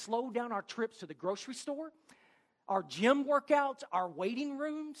got to slow down our trips to the grocery store, our gym workouts, our waiting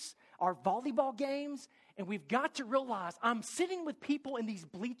rooms, our volleyball games, and we've got to realize I'm sitting with people in these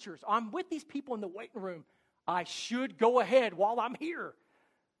bleachers. I'm with these people in the waiting room. I should go ahead while I'm here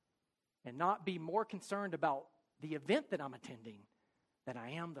and not be more concerned about the event that I'm attending than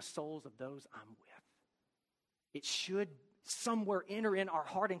I am the souls of those I'm with. It should somewhere enter in our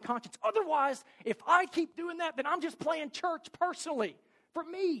heart and conscience. Otherwise, if I keep doing that, then I'm just playing church personally for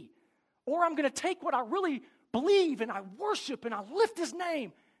me. Or I'm going to take what I really believe and I worship and I lift his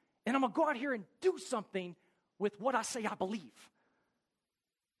name, and I'm going to go out here and do something with what I say I believe.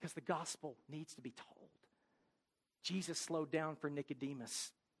 Because the gospel needs to be told. Jesus slowed down for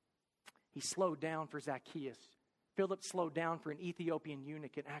Nicodemus. He slowed down for Zacchaeus. Philip slowed down for an Ethiopian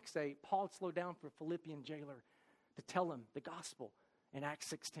eunuch in Acts 8. Paul slowed down for a Philippian jailer to tell him the gospel in Acts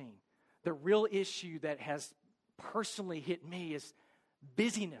 16. The real issue that has personally hit me is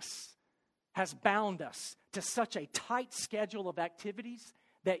busyness has bound us to such a tight schedule of activities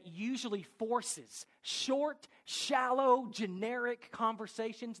that usually forces short, shallow, generic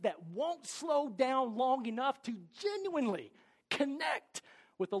conversations that won't slow down long enough to genuinely connect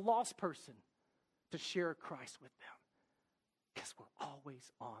with a lost person to share Christ with them. Because we're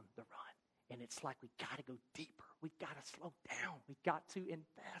always on the run. And it's like we got to go deeper. We got to slow down. We got to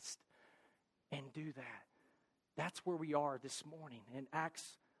invest and do that. That's where we are this morning. In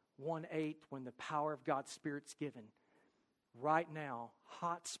Acts 1:8, when the power of God's Spirit's given, right now,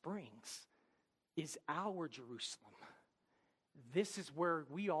 Hot Springs is our Jerusalem. This is where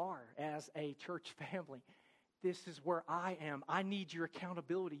we are as a church family. This is where I am. I need your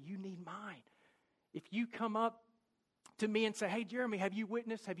accountability. You need mine. If you come up to me and say, hey, Jeremy, have you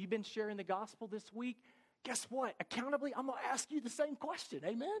witnessed? Have you been sharing the gospel this week? Guess what? Accountably, I'm going to ask you the same question.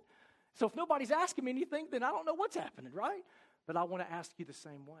 Amen? So if nobody's asking me anything, then I don't know what's happening, right? But I want to ask you the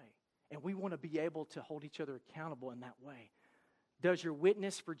same way. And we want to be able to hold each other accountable in that way. Does your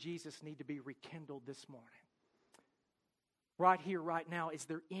witness for Jesus need to be rekindled this morning? Right here, right now, is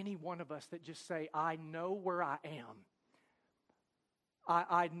there any one of us that just say, I know where I am.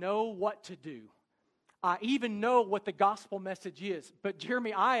 I know what to do. I even know what the gospel message is. But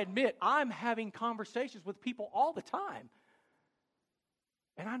Jeremy, I admit, I'm having conversations with people all the time.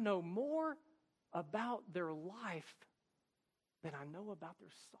 And I know more about their life than I know about their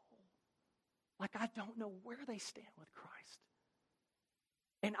soul. Like I don't know where they stand with Christ.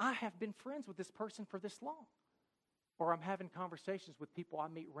 And I have been friends with this person for this long. Or I'm having conversations with people I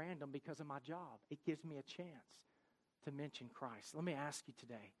meet random because of my job. It gives me a chance to mention Christ. Let me ask you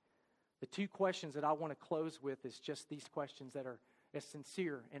today. The two questions that I want to close with is just these questions that are as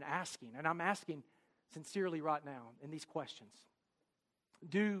sincere in asking. And I'm asking sincerely right now in these questions.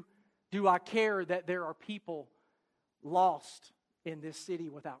 Do I care that there are people lost in this city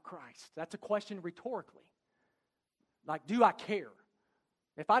without Christ? That's a question rhetorically. Like, do I care?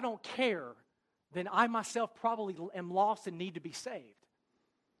 If I don't care, then I myself probably am lost and need to be saved.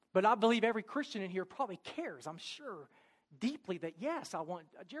 But I believe every Christian in here probably cares, I'm sure, deeply that, yes, I want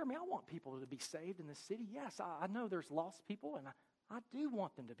people to be saved in this city. Yes, I know there's lost people, and I do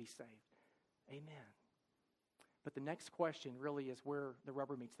want them to be saved. Amen. But the next question really is where the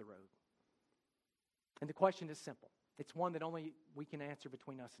rubber meets the road. And the question is simple. It's one that only we can answer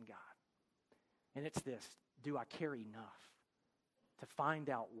between us and God. And it's this: do I care enough to find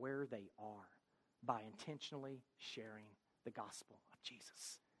out where they are by intentionally sharing the gospel of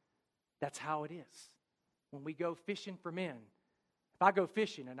Jesus? That's how it is. When we go fishing for men, if I go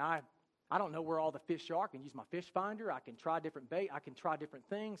fishing and I don't know where all the fish are, I can use my fish finder, I can try different bait, I can try different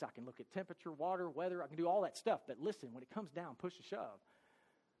things, I can look at temperature, water, weather, I can do all that stuff. But listen, when it comes down, push a shove,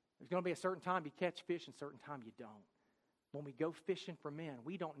 there's going to be a certain time you catch fish and a certain time you don't. When we go fishing for men,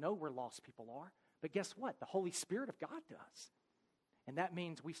 we don't know where lost people are. But guess what? The Holy Spirit of God does. And that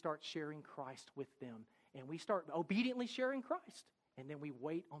means we start sharing Christ with them. And we start obediently sharing Christ. And then we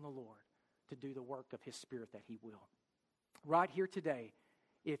wait on the Lord to do the work of His Spirit that He will. Right here today,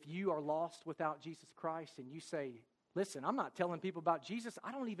 if you are lost without Jesus Christ and you say, listen, I'm not telling people about Jesus.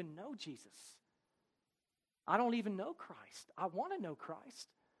 I don't even know Jesus. I don't even know Christ. I want to know Christ.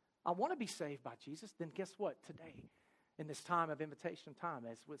 I want to be saved by Jesus. Then guess what? Today, in this time of invitation time,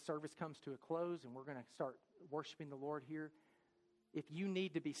 as service comes to a close and we're going to start worshiping the Lord here, if you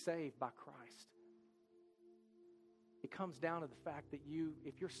need to be saved by Christ, it comes down to the fact that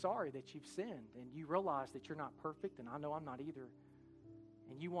if you're sorry that you've sinned and you realize that you're not perfect, and I know I'm not either,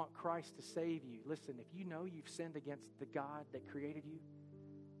 and you want Christ to save you, listen, if you know you've sinned against the God that created you,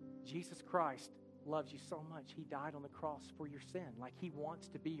 Jesus Christ loves you so much. He died on the cross for your sin. Like He wants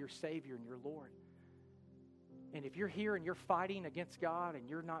to be your Savior and your Lord. And if you're here and you're fighting against God and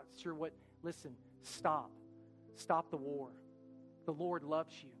you're not sure listen, stop. Stop the war. The Lord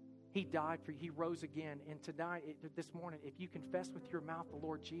loves you. He died for you. He rose again. And tonight, this morning, if you confess with your mouth the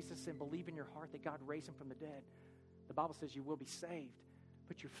Lord Jesus and believe in your heart that God raised Him from the dead, the Bible says you will be saved.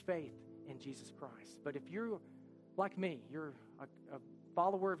 Put your faith in Jesus Christ. But if you're like me, you're a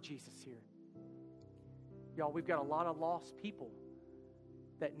follower of Jesus here. Y'all, we've got a lot of lost people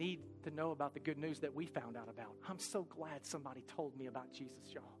that need to know about the good news that we found out about. I'm so glad somebody told me about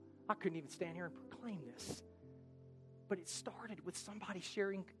Jesus, y'all. I couldn't even stand here and proclaim this. But it started with somebody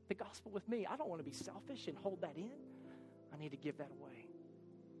sharing the gospel with me. I don't want to be selfish and hold that in. I need to give that away.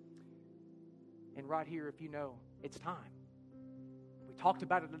 And right here, if you know, it's time. We talked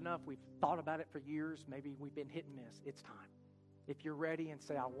about it enough. We've thought about it for years. Maybe we've been hit and miss. It's time. If you're ready and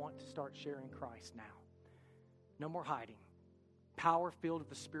say, I want to start sharing Christ now. No more hiding. Power filled with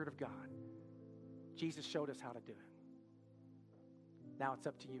the Spirit of God. Jesus showed us how to do it. Now it's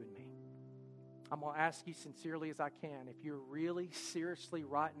up to you and me. I'm going to ask you sincerely as I can, if you're really seriously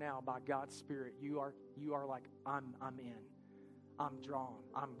right now by God's Spirit, you are like, I'm in. I'm drawn.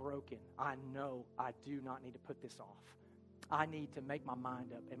 I'm broken. I know I do not need to put this off. I need to make my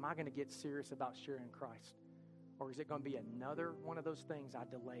mind up. Am I going to get serious about sharing Christ? Or is it going to be another one of those things I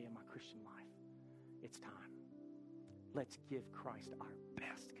delay in my Christian life? It's time. Let's give Christ our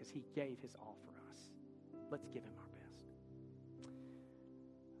best because he gave his all for us. Let's give him our best.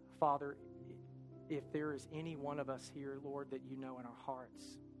 Father, if there is any one of us here, Lord, that you know in our hearts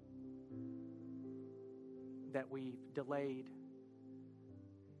that we've delayed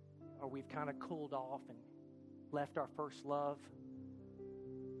or we've kind of cooled off and left our first love,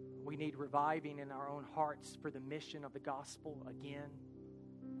 we need reviving in our own hearts for the mission of the gospel again.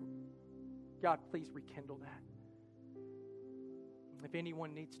 God, please rekindle that. If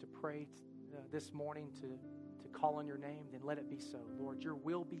anyone needs to pray this morning to call on your name, then let it be so. Lord, your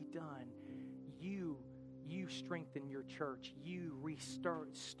will be done. You strengthen your church. You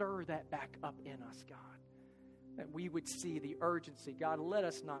stir that back up in us, God. That we would see the urgency. God, let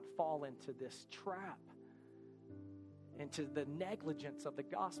us not fall into this trap, into the negligence of the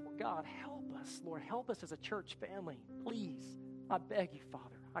gospel. God, help us, Lord. Help us as a church family. Please, I beg you,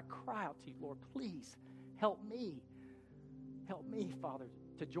 Father. I cry out to you, Lord. Please help me. Help me, Father,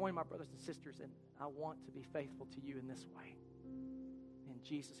 to join my brothers and sisters, and I want to be faithful to you in this way. In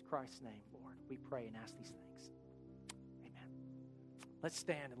Jesus Christ's name, Lord, we pray and ask these things. Amen. Let's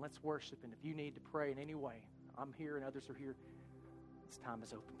stand and let's worship, and if you need to pray in any way, I'm here and others are here. This time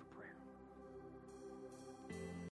is open.